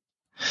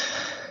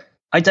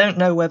 I don't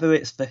know whether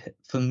it's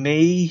for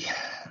me.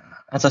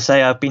 As I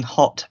say, I've been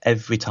hot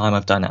every time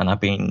I've done it, and I've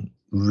been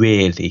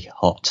really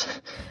hot.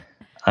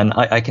 And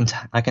I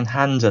can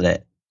handle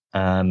it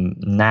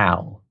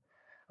now,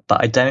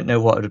 but I don't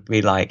know what it would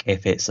be like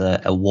if it's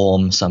a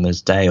warm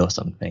summer's day or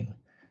something.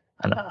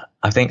 And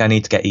I think I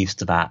need to get used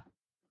to that.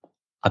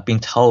 I've been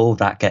told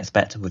that gets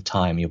better with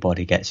time. Your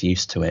body gets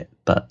used to it,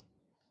 but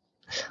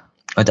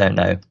I don't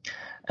know.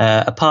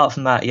 Apart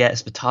from that,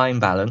 it's the time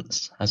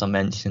balance. As I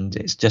mentioned,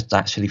 it's just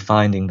actually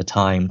finding the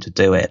time to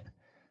do it.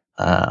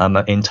 I'm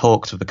in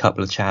talks with a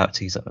couple of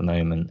charities at the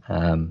moment,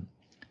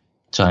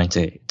 trying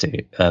to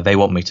they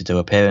want me to do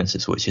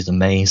appearances, which is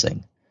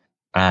amazing.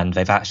 And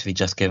they've actually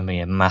just given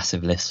me a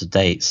massive list of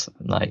dates,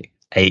 like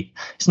 8.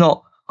 It's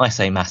not, I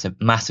say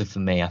massive for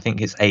me. I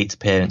think it's 8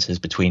 appearances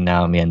between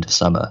now and the end of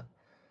summer.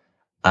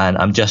 And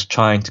I'm just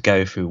trying to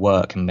go through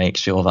work and make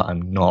sure that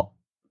I'm not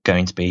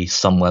going to be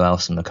somewhere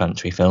else in the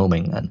country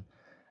filming then.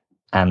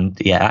 And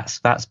yeah,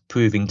 that's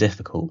proving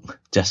difficult,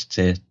 just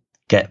to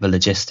get the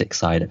logistics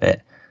side of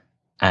it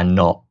and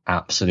not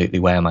absolutely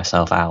wear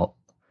myself out.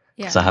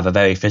 Because I have a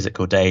very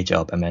physical day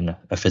job and then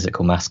a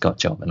physical mascot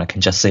job. And I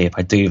can just see if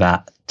I do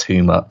that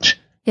too much.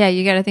 Yeah,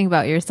 you got to think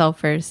about yourself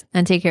first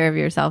and take care of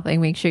yourself. Like,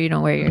 make sure you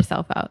don't wear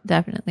yourself out.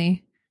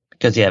 Definitely.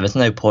 Because there's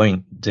no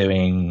point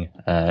doing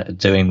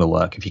the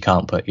work if you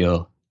can't put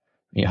your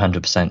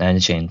 100%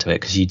 energy into it.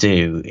 Because you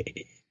do.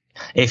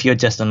 If you're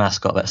just a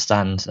mascot that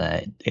stands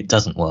there, it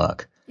doesn't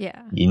work.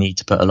 Yeah. You need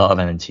to put a lot of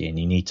energy and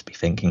you need to be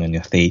thinking on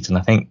your feet. And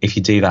I think if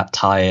you do that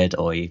tired,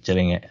 or you're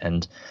doing it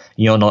and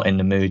you're not in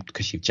the mood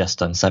because you've just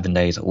done 7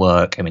 days at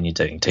work, and then you're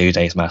doing 2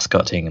 days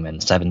mascotting and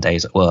then 7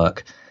 days at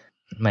work,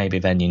 maybe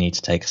then you need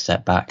to take a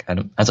step back.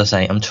 And as I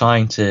say, I'm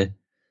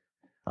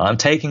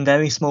taking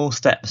very small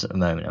steps at the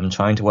moment. I'm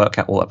trying to work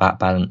out what that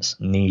balance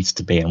needs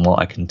to be and what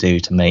I can do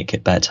to make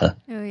it better.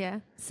 Oh, yeah.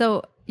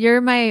 So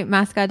you're my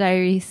Mascot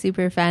Diary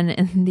super fan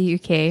in the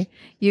UK.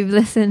 You've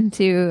listened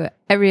to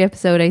every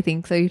episode, I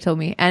think, so you told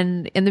me.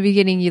 And in the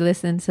beginning, you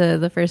listened to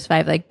the first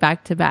 5, like,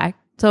 back to back.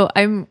 So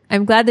I'm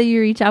glad that you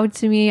reached out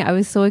to me. I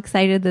was so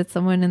excited that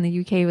someone in the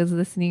UK was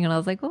listening, and I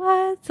was like,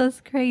 what? That's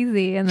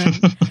crazy. And then,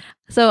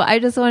 so I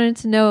just wanted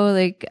to know,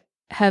 like,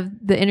 have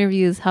the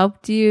interviews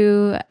helped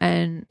you,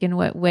 and in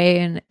what way?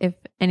 And if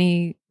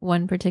any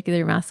one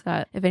particular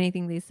mascot, if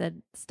anything they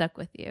said stuck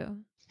with you?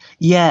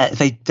 Yeah,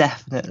 they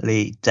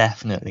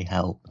definitely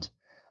helped.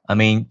 I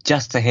mean,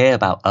 just to hear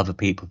about other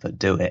people that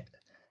do it,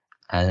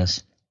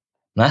 as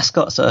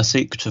mascots are a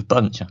secretive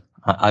bunch.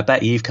 I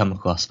bet you've come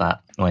across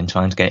that when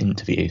trying to get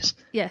interviews.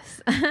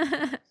 Yes.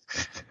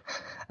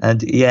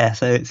 And yeah,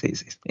 so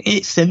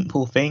it's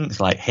simple things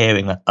like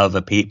hearing that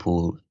other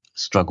people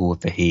struggle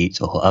with the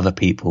heat, or other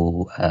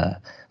people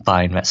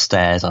find that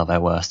stairs are their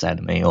worst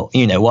enemy, or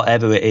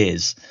whatever it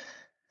is,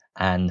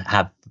 and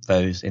have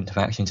those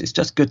interactions. It's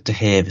just good to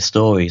hear the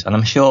stories. And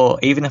I'm sure,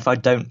 even if I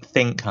don't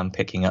think I'm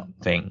picking up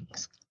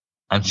things,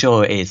 I'm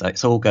sure it is. Like,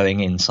 it's all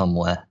going in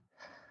somewhere.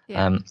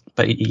 Yeah.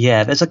 But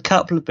yeah, there's a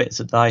couple of bits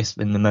of advice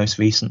in the most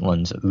recent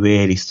ones that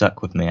really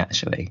stuck with me,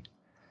 actually.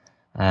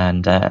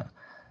 And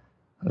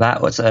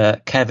that was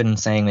Kevin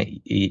saying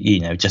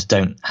that, just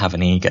don't have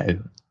an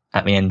ego.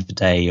 At the end of the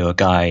day, you're a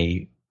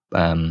guy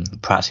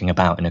prattling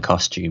about in a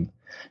costume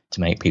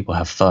to make people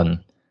have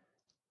fun.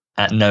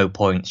 At no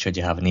point should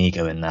you have an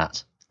ego in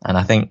that. And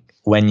I think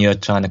when you're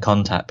trying to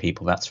contact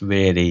people, that's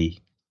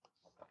really,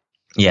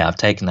 I've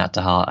taken that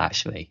to heart,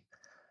 actually.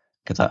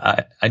 Because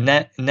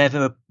it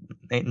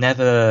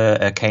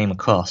never came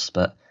across,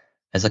 but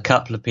there's a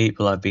couple of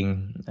people I've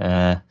been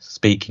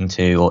speaking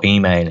to or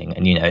emailing,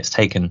 and it's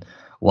taken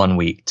 1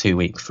 week, 2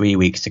 weeks, 3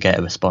 weeks to get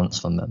a response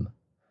from them.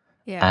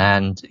 Yeah.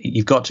 And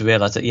you've got to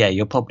realize that,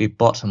 you're probably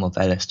bottom of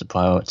their list of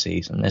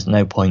priorities, and there's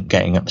no point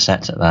getting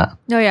upset at that.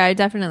 No, yeah, I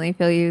definitely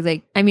feel you.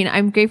 Like, I mean,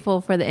 I'm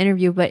grateful for the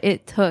interview, but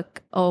it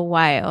took a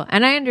while.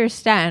 And I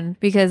understand,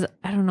 because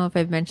I don't know if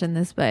I've mentioned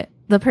this, but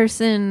the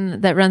person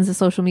that runs the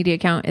social media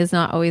account is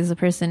not always the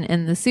person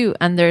in the suit.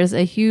 And there's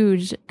a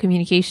huge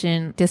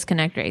communication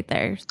disconnect right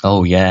there.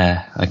 Oh,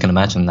 yeah, I can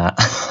imagine that.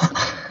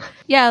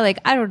 Yeah, like,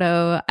 I don't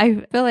know.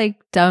 I feel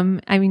like dumb.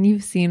 I mean,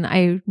 you've seen,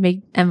 I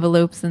make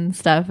envelopes and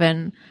stuff,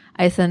 and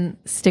I send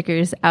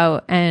stickers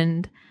out,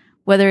 and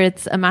whether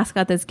it's a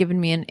mascot that's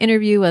given me an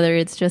interview, whether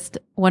it's just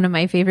one of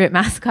my favorite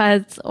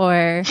mascots,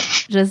 or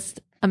just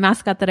a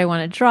mascot that I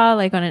want to draw,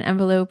 like on an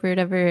envelope or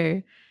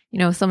whatever,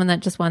 someone that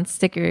just wants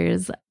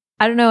stickers.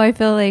 I don't know. I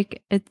feel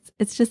like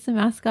it's just a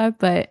mascot,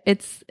 but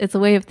it's a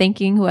way of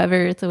thanking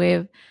whoever. It's a way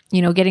of,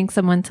 getting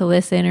someone to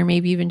listen, or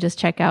maybe even just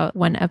check out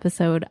one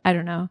episode. I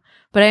don't know.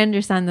 But I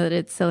understand that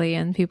it's silly,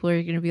 and people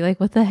are going to be like,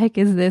 what the heck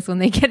is this, when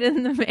they get it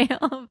in the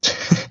mail?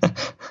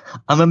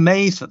 I'm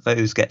amazed that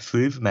those get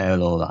through the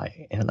mail all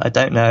right. I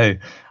don't know.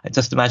 I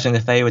just imagine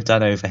if they were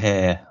done over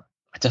here,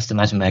 I just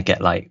imagine they'd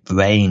get like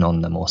rain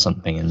on them or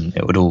something, and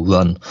it would all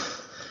run.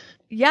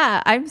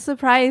 Yeah, I'm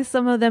surprised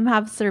some of them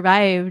have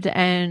survived.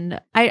 And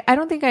I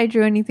don't think I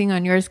drew anything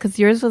on yours, because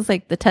yours was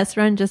like the test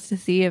run just to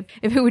see if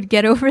it would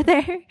get over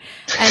there.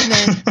 And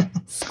then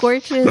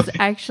Scorch's,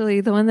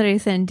 actually, the one that I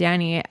sent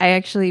Danny, I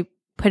actually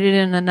put it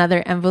in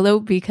another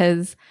envelope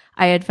because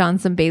I had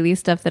found some Bailey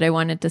stuff that I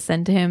wanted to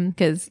send to him,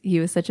 because he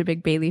was such a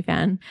big Bailey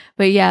fan.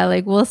 But yeah,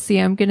 like, we'll see.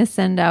 I'm going to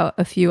send out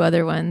a few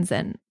other ones.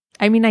 And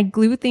I mean, I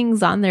glue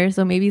things on there,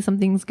 so maybe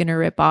something's going to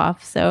rip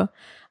off. So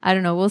I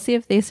don't know. We'll see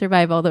if they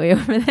survive all the way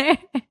over there.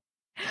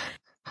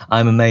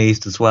 I'm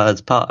amazed as well.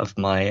 As part of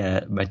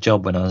my my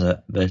job when I was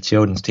at the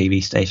children's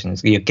TV station,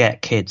 is you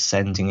get kids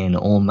sending in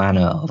all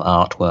manner of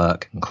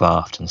artwork and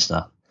craft and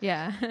stuff.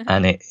 Yeah.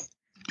 And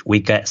we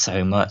get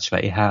so much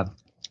that you have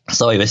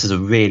Sorry, this is a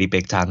really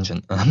big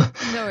tangent. No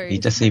You worries.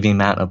 just see the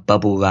amount of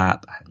bubble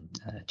wrap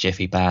and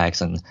jiffy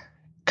bags and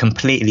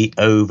completely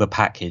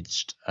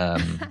over-packaged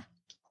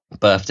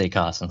birthday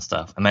cards and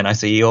stuff. And then I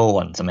see your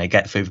ones and they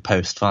get through the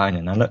post fine,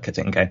 and I look at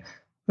it and go,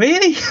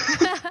 really?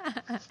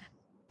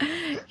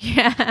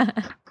 Yeah.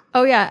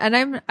 Oh yeah,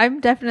 and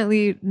I'm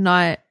definitely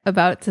not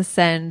about to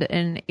send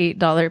an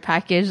 $8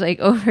 package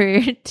like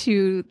over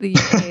to the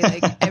UK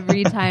like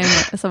every time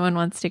someone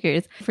wants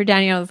stickers. For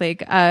Danny, I was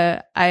like,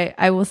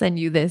 I will send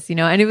you this, you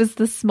know, and it was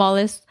the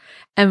smallest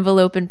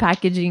envelope and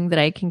packaging that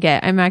I can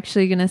get. I'm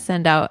actually gonna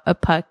send out a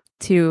puck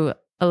to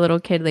a little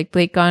kid, like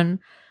Blake on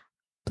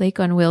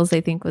Wheels,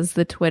 I think was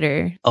the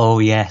Twitter. Oh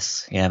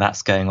yes, yeah,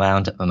 that's going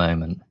round at the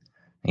moment.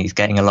 He's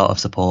getting a lot of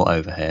support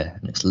over here,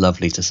 and it's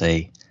lovely to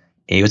see.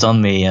 He was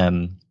on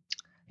the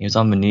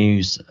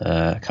news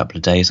a couple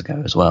of days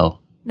ago as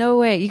well. No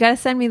way. You got to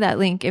send me that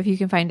link if you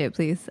can find it,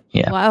 please.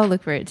 Yeah. Well, I'll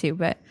look for it too.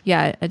 But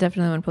yeah, I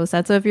definitely want to post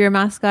that. So if you're a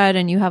mascot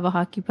and you have a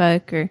hockey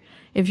puck, or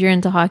if you're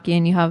into hockey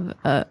and you have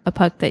a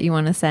puck that you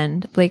want to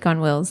send, Blake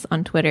on Wheels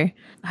on Twitter.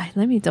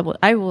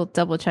 I will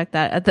double check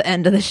that at the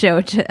end of the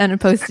show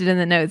and post it in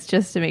the notes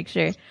just to make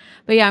sure.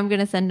 But yeah, I'm going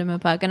to send him a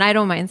puck, and I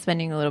don't mind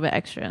spending a little bit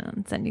extra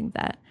on sending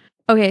that.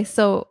 Okay.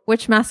 So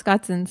which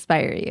mascots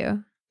inspire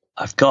you?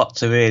 I've got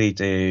to really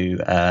do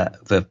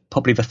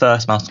probably the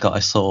first mascot I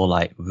saw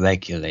like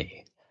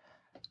regularly,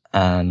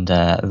 and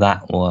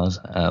that was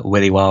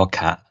Willie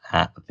Wildcat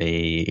at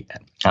my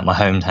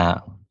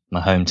hometown,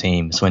 my home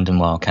team, Swindon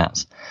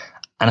Wildcats.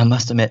 And I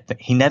must admit that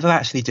he never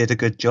actually did a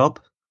good job.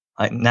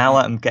 Like now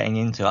I'm getting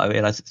into it, I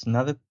realise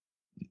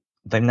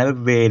they've never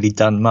really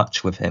done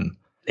much with him.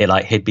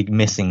 He'd be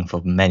missing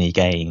for many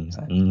games,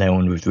 and no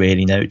one would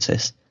really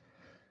notice.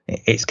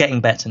 It's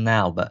getting better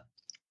now, but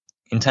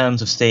in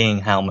terms of seeing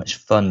how much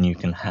fun you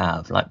can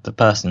have, like the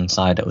person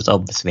inside it was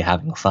obviously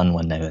having fun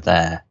when they were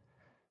there.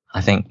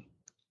 I think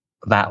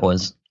that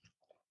was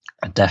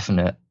a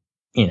definite,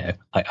 you know,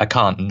 I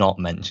can't not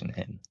mention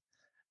him.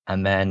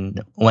 And then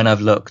when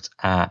I've looked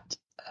at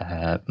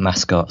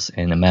mascots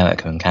in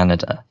America and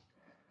Canada,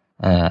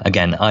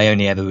 again, I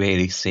only ever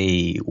really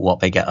see what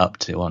they get up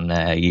to on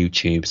their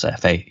YouTube, so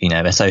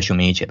their social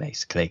media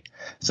basically.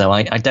 So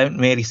I don't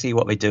really see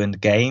what they do in the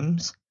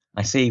games.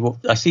 I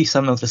see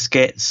some of the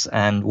skits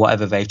and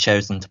whatever they've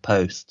chosen to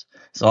post.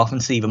 So I often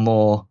see the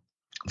more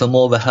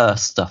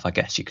rehearsed stuff, I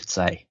guess you could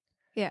say.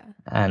 Yeah.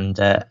 And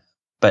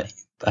but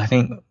I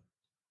think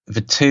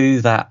the two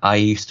that I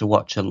used to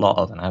watch a lot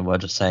of, and I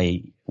would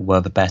say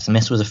were the best, and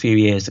this was a few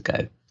years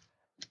ago,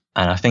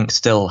 and I think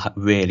still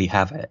really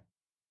have it,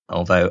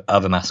 although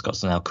other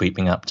mascots are now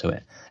creeping up to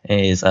it,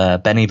 is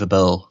Benny the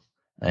Bull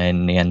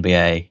in the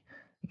NBA.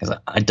 Because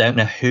I don't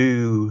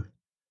know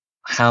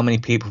how many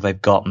people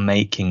they've got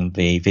making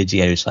the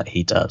videos like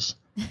he does.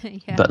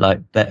 Yeah. But like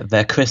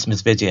their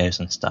Christmas videos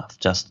and stuff,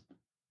 just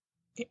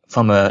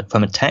from a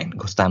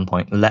technical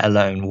standpoint, let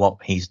alone what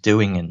he's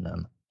doing in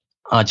them,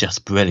 are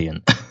just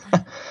brilliant.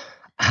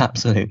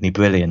 Absolutely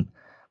brilliant.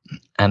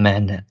 And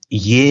then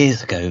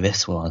years ago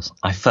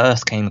I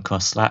first came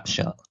across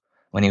Slapshot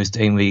when he was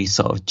doing these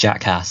sort of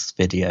jackass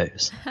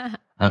videos.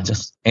 And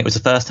it was the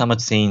first time I'd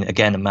seen,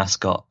 again, a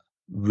mascot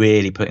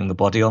really putting the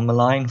body on the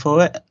line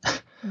for it.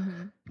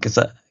 Mm-hmm. Because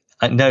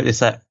I noticed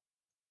that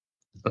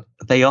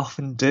they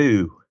often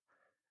do.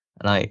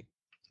 Like,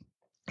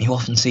 you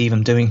often see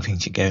them doing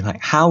things, you go, like,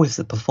 how is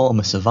the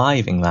performer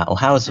surviving that? Or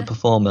how is the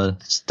performer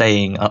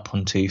staying up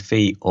on 2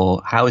 feet?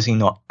 Or how is he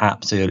not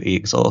absolutely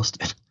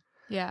exhausted?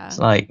 Yeah. It's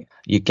like,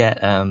 you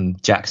get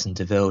Jackson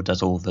DeVille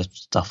does all the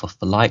stuff off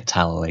the light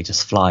tower. He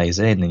just flies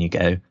in and you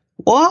go,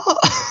 what?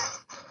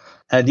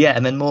 And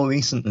then more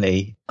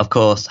recently, of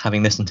course,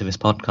 having listened to this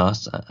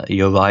podcast,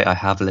 you're right, I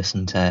have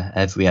listened to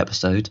every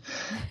episode.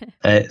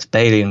 It's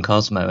Bailey and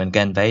Cosmo, and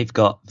again, they've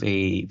got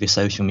the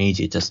social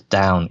media just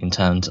down in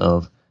terms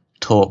of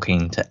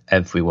talking to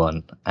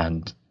everyone,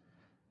 and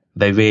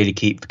they really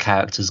keep the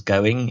characters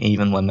going,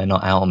 even when they're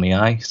not out on the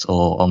ice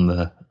or on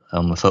the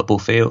football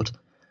field.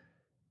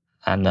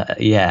 And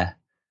I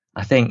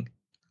think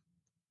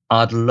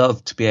I'd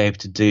love to be able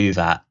to do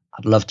that.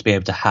 I'd love to be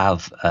able to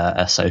have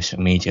a social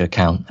media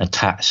account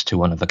attached to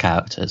one of the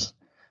characters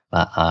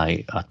that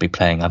I'd be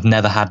playing. I've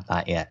never had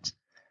that yet.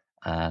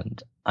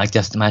 And I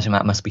just imagine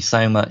that must be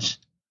so much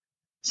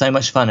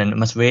fun, and it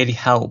must really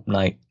help,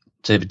 like,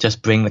 to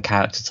just bring the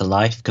character to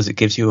life, because it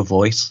gives you a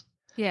voice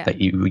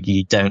that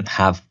you don't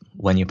have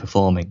when you're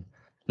performing.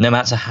 No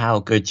matter how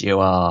good you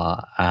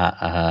are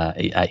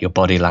at your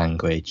body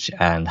language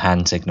and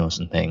hand signals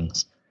and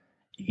things,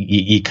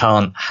 you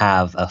can't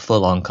have a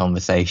full-on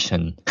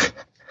conversation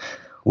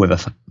with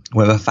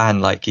a fan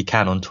like you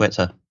can on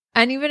Twitter.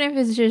 And even if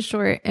it's just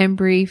short and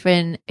brief,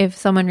 and if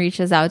someone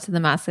reaches out to the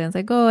mascot and it's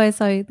like, oh, I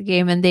saw you at the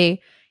game, and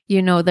they,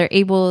 you know, they're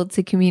able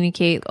to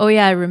communicate, oh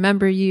yeah, I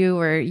remember you,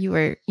 or you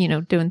were, you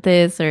know, doing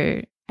this,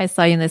 or I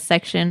saw you in this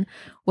section,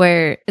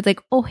 where it's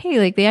like, oh, hey,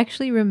 like they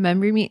actually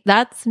remember me.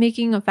 That's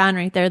making a fan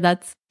right there.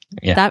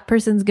 That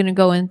person's going to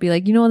go and be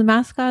like, you know, the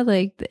mascot,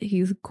 like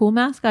he's a cool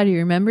mascot. He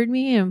remembered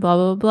me and blah,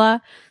 blah, blah.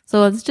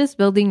 So it's just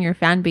building your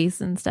fan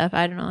base and stuff.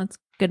 I don't know. It's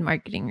good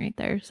marketing right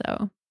there.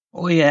 So.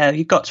 Well, yeah,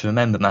 you've got to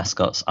remember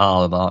mascots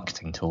are a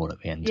marketing tool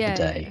at the end of the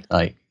day. Yeah.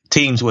 Like,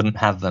 teams wouldn't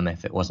have them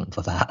if it wasn't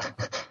for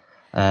that.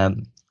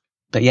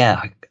 But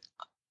yeah,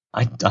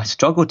 I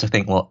struggled to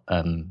think what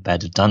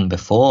they'd have done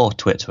before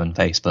Twitter and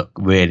Facebook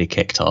really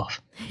kicked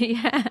off.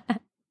 Yeah.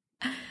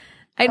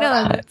 I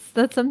know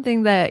that's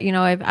something that,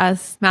 I've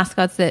asked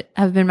mascots that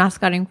have been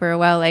mascotting for a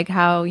while, like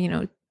how,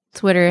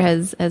 Twitter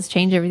has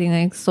changed everything,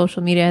 like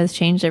social media has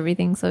changed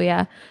everything. So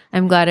yeah,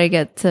 I'm glad I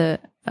get to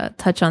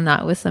touch on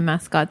that with some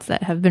mascots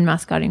that have been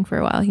mascotting for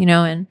a while,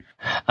 and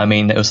I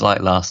mean, it was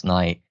like last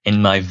night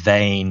in my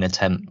vain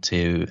attempt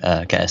to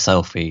get a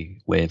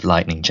selfie with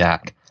Lightning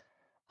Jack,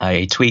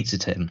 I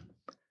tweeted him,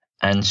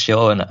 and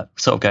sure enough,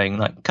 sort of going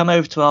like, come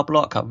over to our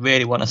block, I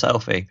really want a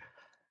selfie.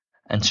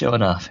 And sure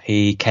enough,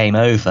 he came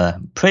over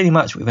pretty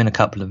much within a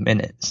couple of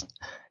minutes.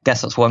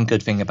 Guess that's one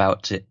good thing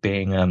about it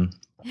being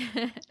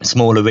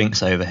smaller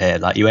rinks over here.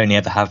 Like, you only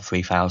ever have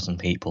 3,000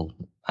 people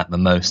at the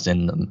most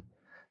in them.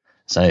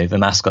 So the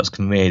mascots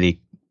can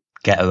really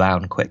get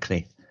around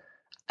quickly.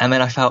 And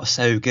then I felt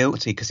so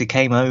guilty because he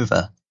came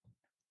over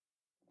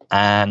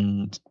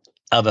and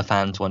other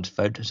fans wanted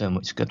photos of him,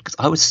 which is good because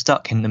I was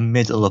stuck in the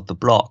middle of the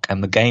block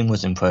and the game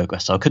was in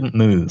progress, so I couldn't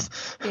move.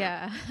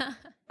 Yeah.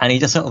 And he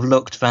just sort of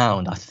looked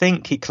round. I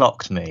think he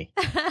clocked me.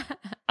 And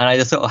I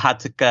just sort of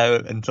had to go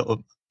and sort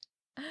of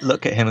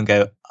look at him and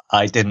go,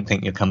 I didn't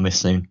think you'd come this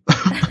soon.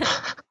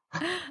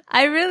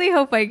 I really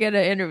hope I get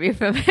an interview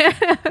from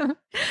him.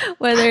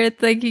 Whether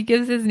it's like he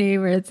gives his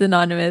name or it's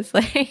anonymous.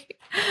 Like,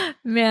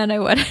 man, I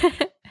want to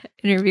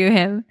interview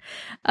him.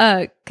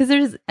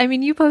 Because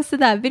you posted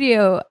that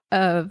video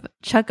of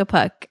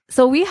Chuck-a-Puck.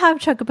 So we have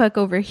Chuck-a-Puck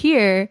over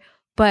here,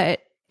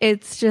 but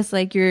it's just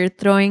like you're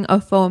throwing a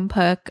foam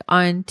puck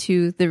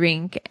onto the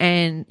rink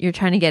and you're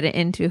trying to get it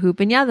into a hoop.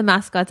 And yeah, the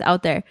mascot's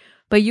out there.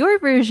 But your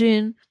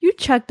version, you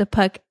chucked the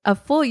puck,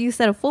 you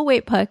said a full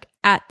weight puck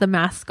at the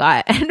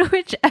mascot. And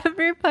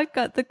whichever puck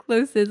got the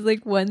closest,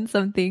 like, won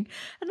something.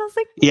 And I was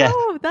like,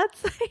 no,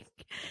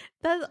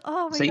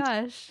 oh my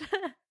gosh.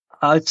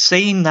 I've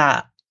seen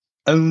that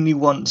only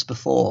once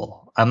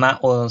before. And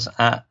that was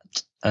at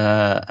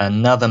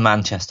another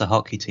Manchester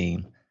hockey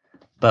team.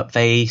 But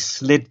they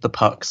slid the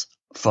pucks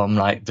from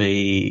like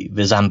the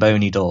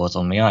Zamboni doors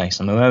on the ice,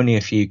 and there were only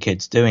a few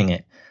kids doing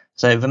it.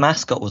 So the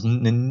mascot was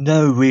in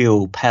no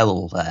real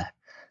peril there.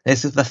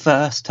 This is the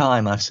first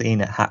time I've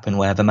seen it happen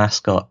where the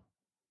mascot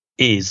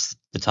is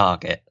the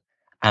target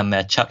and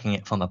they're chucking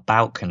it from a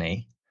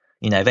balcony.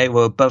 They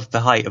were above the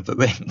height of the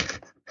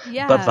rink,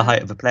 above the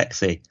height of the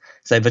plexi.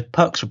 So the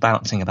pucks were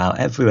bouncing about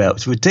everywhere. It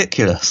was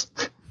ridiculous.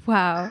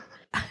 Wow.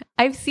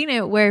 I've seen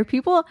it where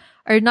people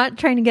are not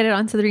trying to get it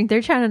onto the rink.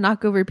 They're trying to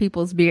knock over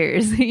people's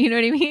beers. You know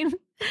what I mean?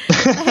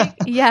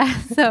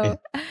 So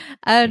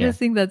I just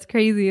think that's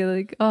crazy.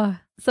 Like, oh.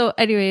 So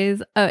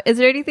anyways, is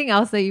there anything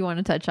else that you want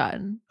to touch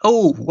on?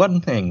 Oh,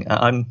 one thing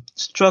I'm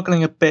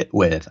struggling a bit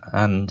with,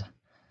 and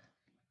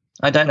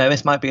I don't know,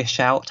 this might be a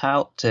shout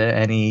out to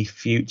any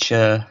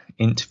future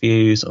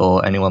interviews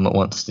or anyone that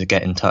wants to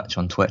get in touch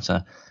on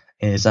Twitter,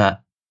 is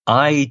that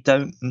I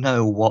don't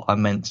know what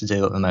I'm meant to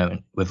do at the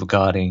moment with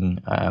regarding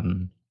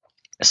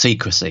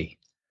secrecy.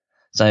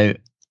 So,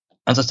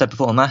 as I said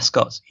before,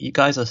 mascots, you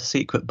guys are a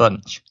secret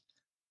bunch,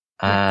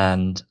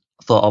 and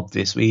for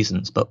obvious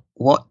reasons. But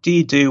what do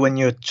you do when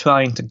you're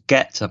trying to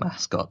get a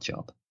mascot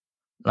job?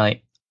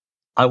 Like,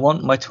 I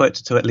want my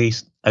Twitter to at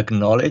least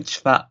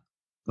acknowledge that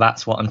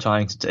that's what I'm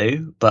trying to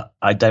do, but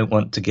I don't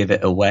want to give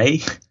it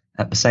away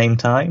at the same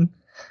time.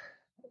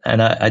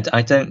 And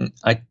I don't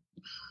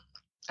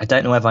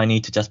know whether I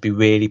need to just be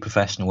really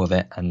professional with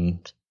it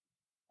and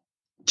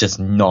just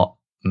not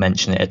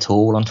mention it at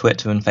all on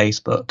Twitter and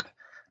Facebook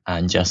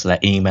and just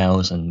let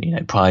emails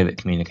and private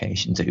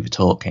communication do the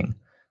talking,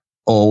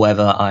 or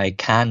whether I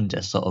can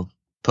just sort of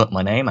put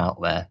my name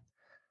out there.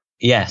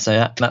 Yeah,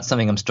 so that's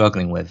something I'm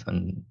struggling with,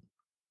 and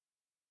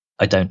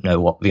I don't know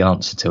what the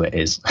answer to it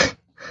is.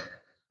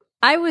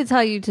 I would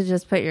tell you to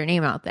just put your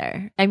name out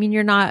there. I mean,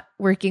 you're not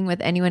working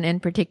with anyone in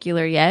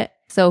particular yet.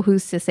 So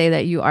who's to say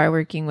that you are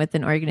working with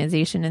an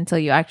organization until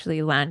you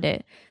actually land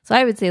it? So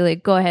I would say,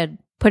 like, go ahead,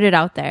 put it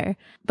out there.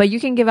 But you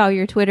can give out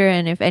your Twitter,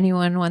 and if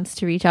anyone wants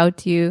to reach out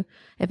to you,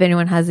 if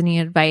anyone has any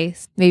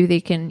advice, maybe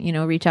they can,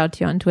 reach out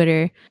to you on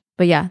Twitter.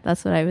 But yeah,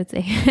 that's what I would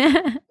say.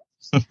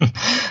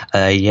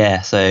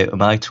 So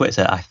my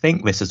Twitter, I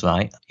think this is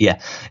right. Yeah,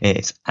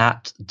 it's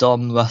at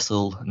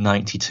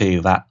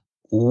DomRussell92. That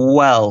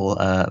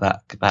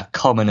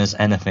common as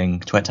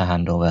anything Twitter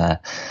handle there.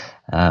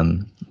 So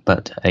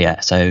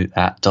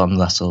at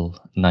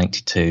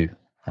DomRussell92,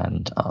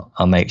 and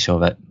I'll make sure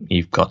that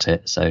you've got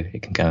it so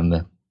it can go in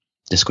the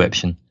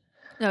description.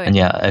 Oh, yeah. And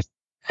yeah, if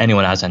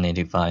anyone has any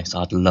advice,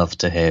 I'd love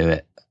to hear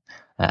it.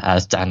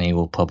 As Danny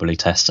will probably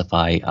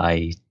testify,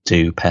 I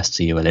do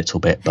pester you a little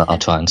bit, but I'll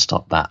try and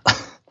stop that.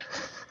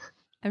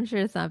 I'm sure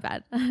it's not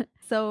bad.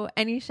 So,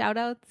 any shout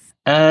outs?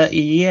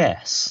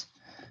 Yes.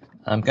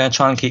 I'm going to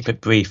try and keep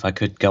it brief. I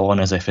could go on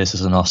as if this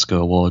is an Oscar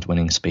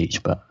award-winning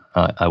speech, but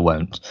I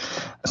won't.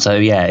 So,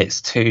 yeah,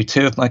 it's to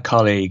two of my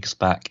colleagues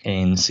back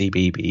in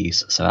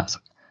CBeebies. So that's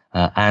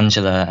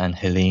Angela and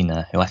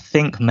Helena, who I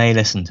think may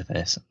listen to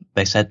this.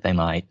 They said they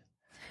might.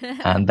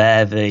 And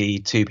they're the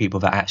two people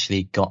that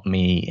actually got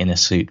me in a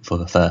suit for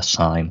the first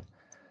time,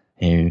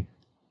 who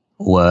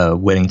were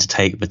willing to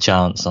take the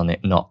chance on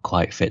it not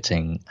quite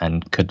fitting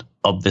and could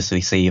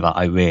obviously see that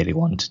I really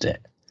wanted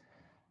it.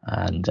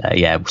 And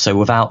so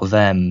without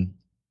them,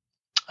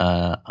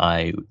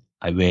 I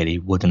really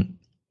wouldn't.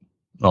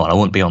 Well, I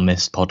wouldn't be on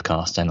this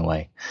podcast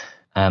anyway.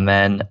 And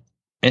then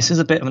this is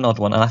a bit of an odd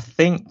one, and I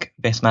think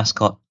this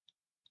mascot,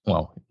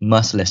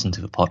 must listen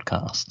to the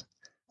podcast,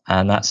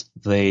 and that's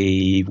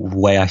the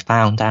way I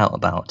found out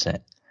about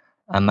it.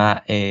 And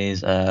that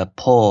is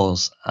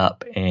Paws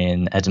up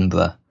in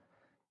Edinburgh.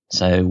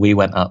 So we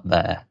went up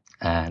there,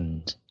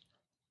 and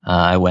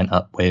I went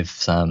up with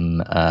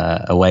some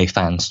away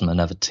fans from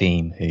another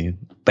team who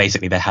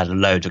basically they had a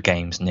load of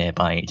games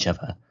nearby each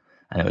other.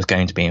 And it was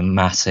going to be a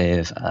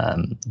massive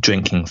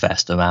drinking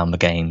fest around the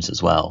games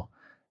as well.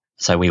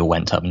 So we all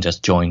went up and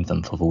just joined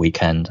them for the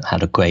weekend and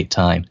had a great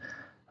time.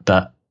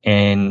 But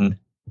in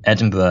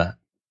Edinburgh,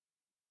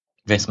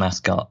 this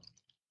mascot,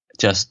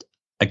 just,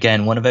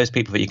 again, one of those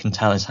people that you can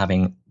tell is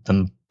having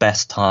the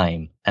best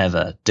time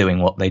ever doing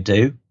what they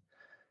do.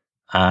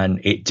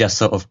 And it just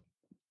sort of,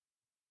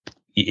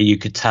 you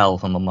could tell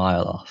from a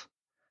mile off.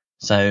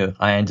 So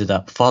I ended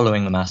up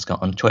following the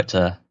mascot on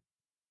Twitter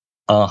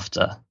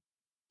after.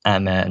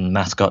 And then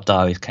Mascot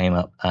Diaries came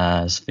up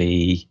as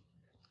the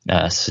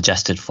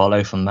suggested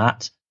follow from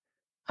that.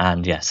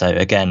 And so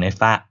again, if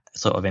that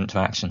sort of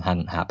interaction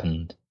hadn't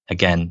happened,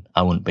 again,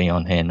 I wouldn't be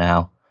on here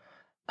now.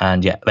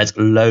 And there's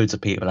loads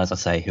of people, as I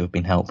say, who have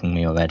been helping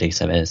me already.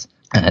 So there's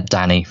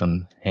Danny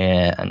from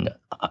here, and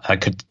I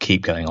could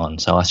keep going on.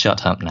 So I'll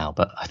shut up now.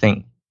 But I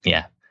think,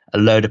 a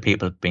load of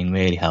people have been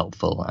really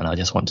helpful, and I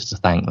just wanted to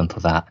thank them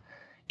for that,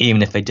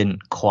 even if they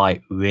didn't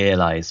quite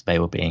realize they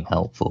were being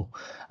helpful.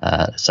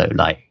 So,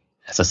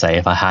 as I say,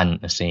 if I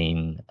hadn't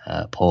seen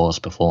Paws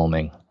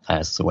performing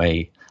as the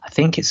way, I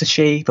think it's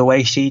the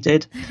way she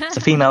did, it's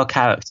a female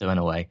character in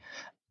a way,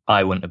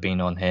 I wouldn't have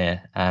been on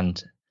here.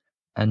 And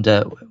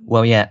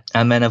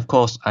then, of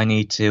course, I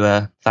need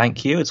to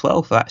thank you as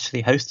well for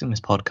actually hosting this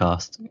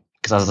podcast,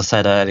 because as I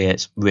said earlier,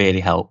 it's really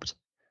helped,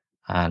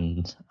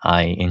 and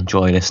I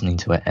enjoy listening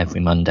to it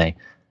every Monday.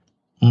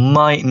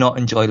 Might not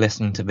enjoy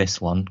listening to this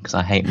one because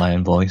I hate my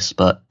own voice,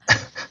 but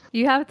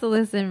you have to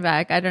listen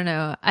back. I don't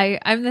know.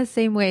 I'm the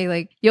same way.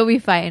 Like, you'll be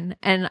fine.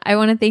 And I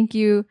want to thank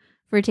you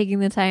for taking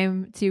the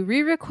time to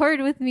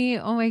re-record with me.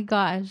 Oh my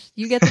gosh.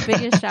 You get the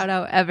biggest shout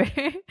out ever.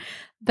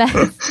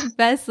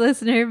 Best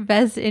listener,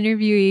 best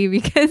interviewee,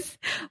 because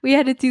we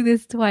had to do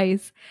this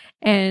twice.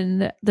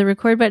 And the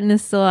record button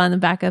is still on, the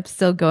backup's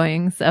still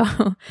going. So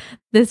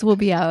this will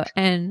be out.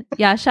 And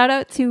shout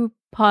out to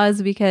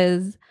Paws,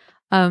 because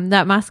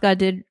that mascot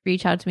did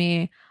reach out to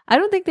me. I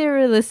don't think they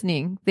were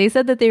listening. They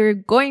said that they were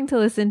going to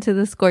listen to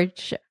the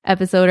Scorch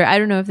episode, or I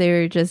don't know if they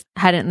were just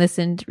hadn't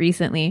listened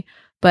recently,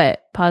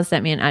 but Paws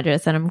sent me an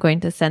address and I'm going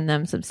to send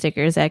them some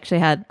stickers. I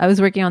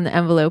was working on the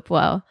envelope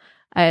while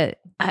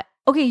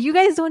okay, you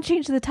guys don't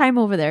change the time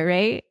over there,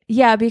 right?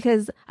 Yeah,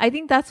 because I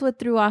think that's what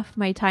threw off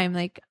my time.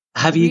 Like,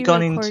 have you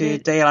gone into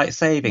daylight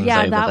savings over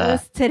there? Yeah, that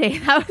was today.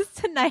 That was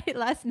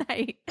last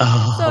night.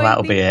 Oh, so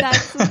that'll be it.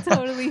 That's what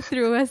totally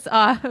threw us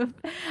off.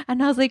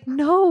 And I was like,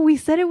 no, we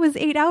said it was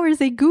 8 hours.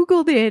 They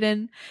Googled it,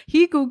 and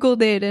he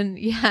Googled it. And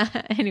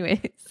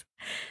anyways.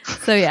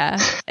 So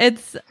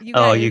it's...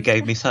 You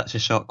gave me such a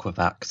shock with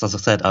that. Because as I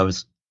said, I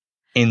was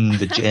in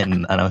the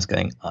gym and I was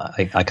going,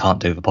 I can't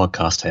do the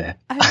podcast here.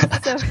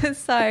 I'm so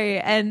sorry.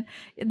 And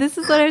this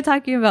is what I'm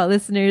talking about,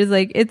 listeners.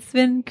 Like, it's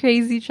been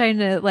crazy trying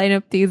to line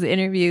up these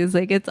interviews.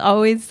 Like, it's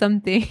always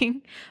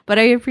something. But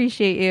I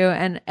appreciate you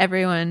and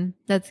everyone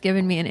that's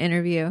given me an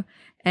interview.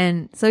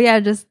 And so,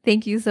 just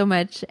thank you so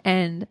much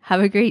and have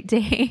a great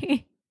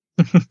day.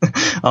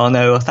 Oh,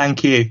 no. Well,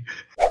 thank you.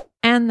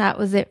 And that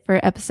was it for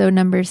episode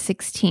number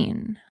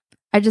 16.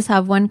 I just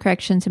have one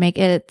correction to make.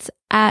 It's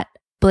at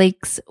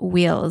Blake's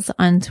Wheels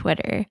on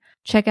Twitter.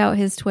 Check out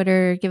his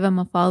Twitter, give him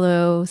a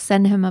follow,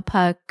 send him a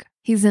puck.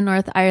 He's in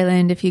North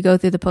Ireland. If you go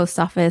through the post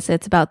office,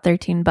 it's about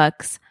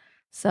 $13.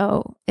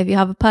 So if you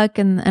have a puck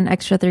and an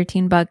extra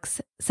 $13,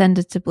 send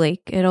it to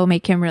Blake. It'll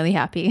make him really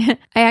happy.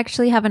 I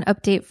actually have an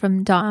update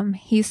from Dom.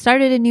 He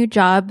started a new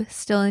job,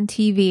 still in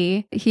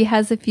TV. He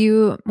has a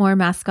few more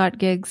mascot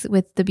gigs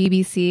with the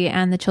BBC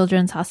and the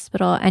Children's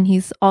Hospital, and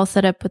he's all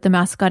set up with the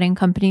mascotting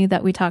company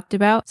that we talked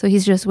about. So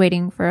he's just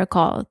waiting for a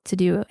call to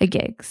do a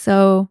gig.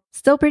 So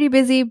still pretty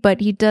busy,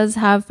 but he does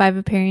have 5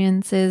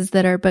 appearances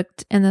that are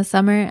booked in the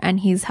summer,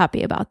 and he's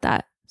happy about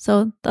that.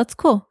 So that's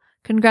cool.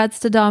 Congrats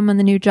to Dom on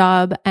the new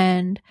job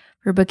and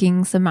for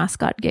booking some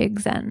mascot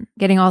gigs and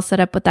getting all set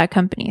up with that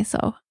company.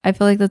 So I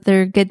feel like that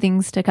there are good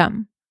things to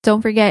come.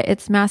 Don't forget,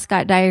 it's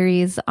Mascot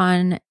Diaries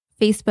on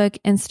Facebook,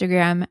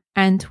 Instagram,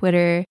 and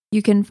Twitter.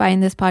 You can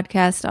find this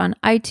podcast on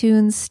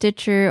iTunes,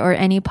 Stitcher, or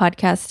any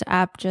podcast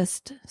app.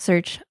 Just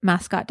search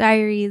Mascot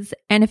Diaries.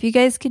 And if you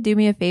guys could do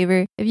me a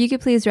favor, if you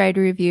could please write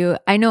a review.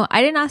 I know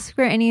I didn't ask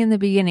for any in the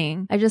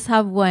beginning. I just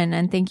have one,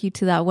 and thank you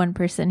to that one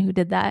person who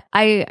did that.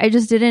 I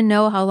just didn't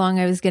know how long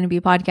I was going to be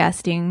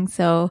podcasting,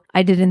 so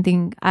I didn't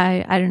think,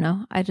 I don't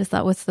know. I just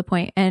thought, what's the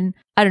point? And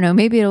I don't know,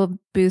 maybe it'll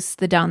boost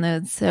the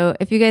downloads. So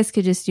if you guys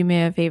could just do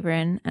me a favor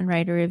and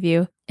write a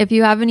review. If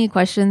you have any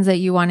questions that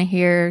you want to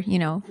hear,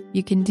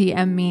 you can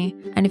DM me.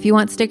 And if you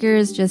want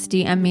stickers, just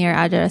DM me your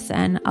address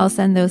and I'll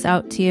send those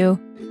out to you.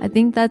 I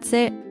think that's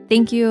it.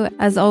 Thank you.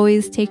 As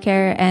always, take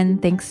care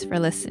and thanks for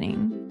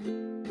listening.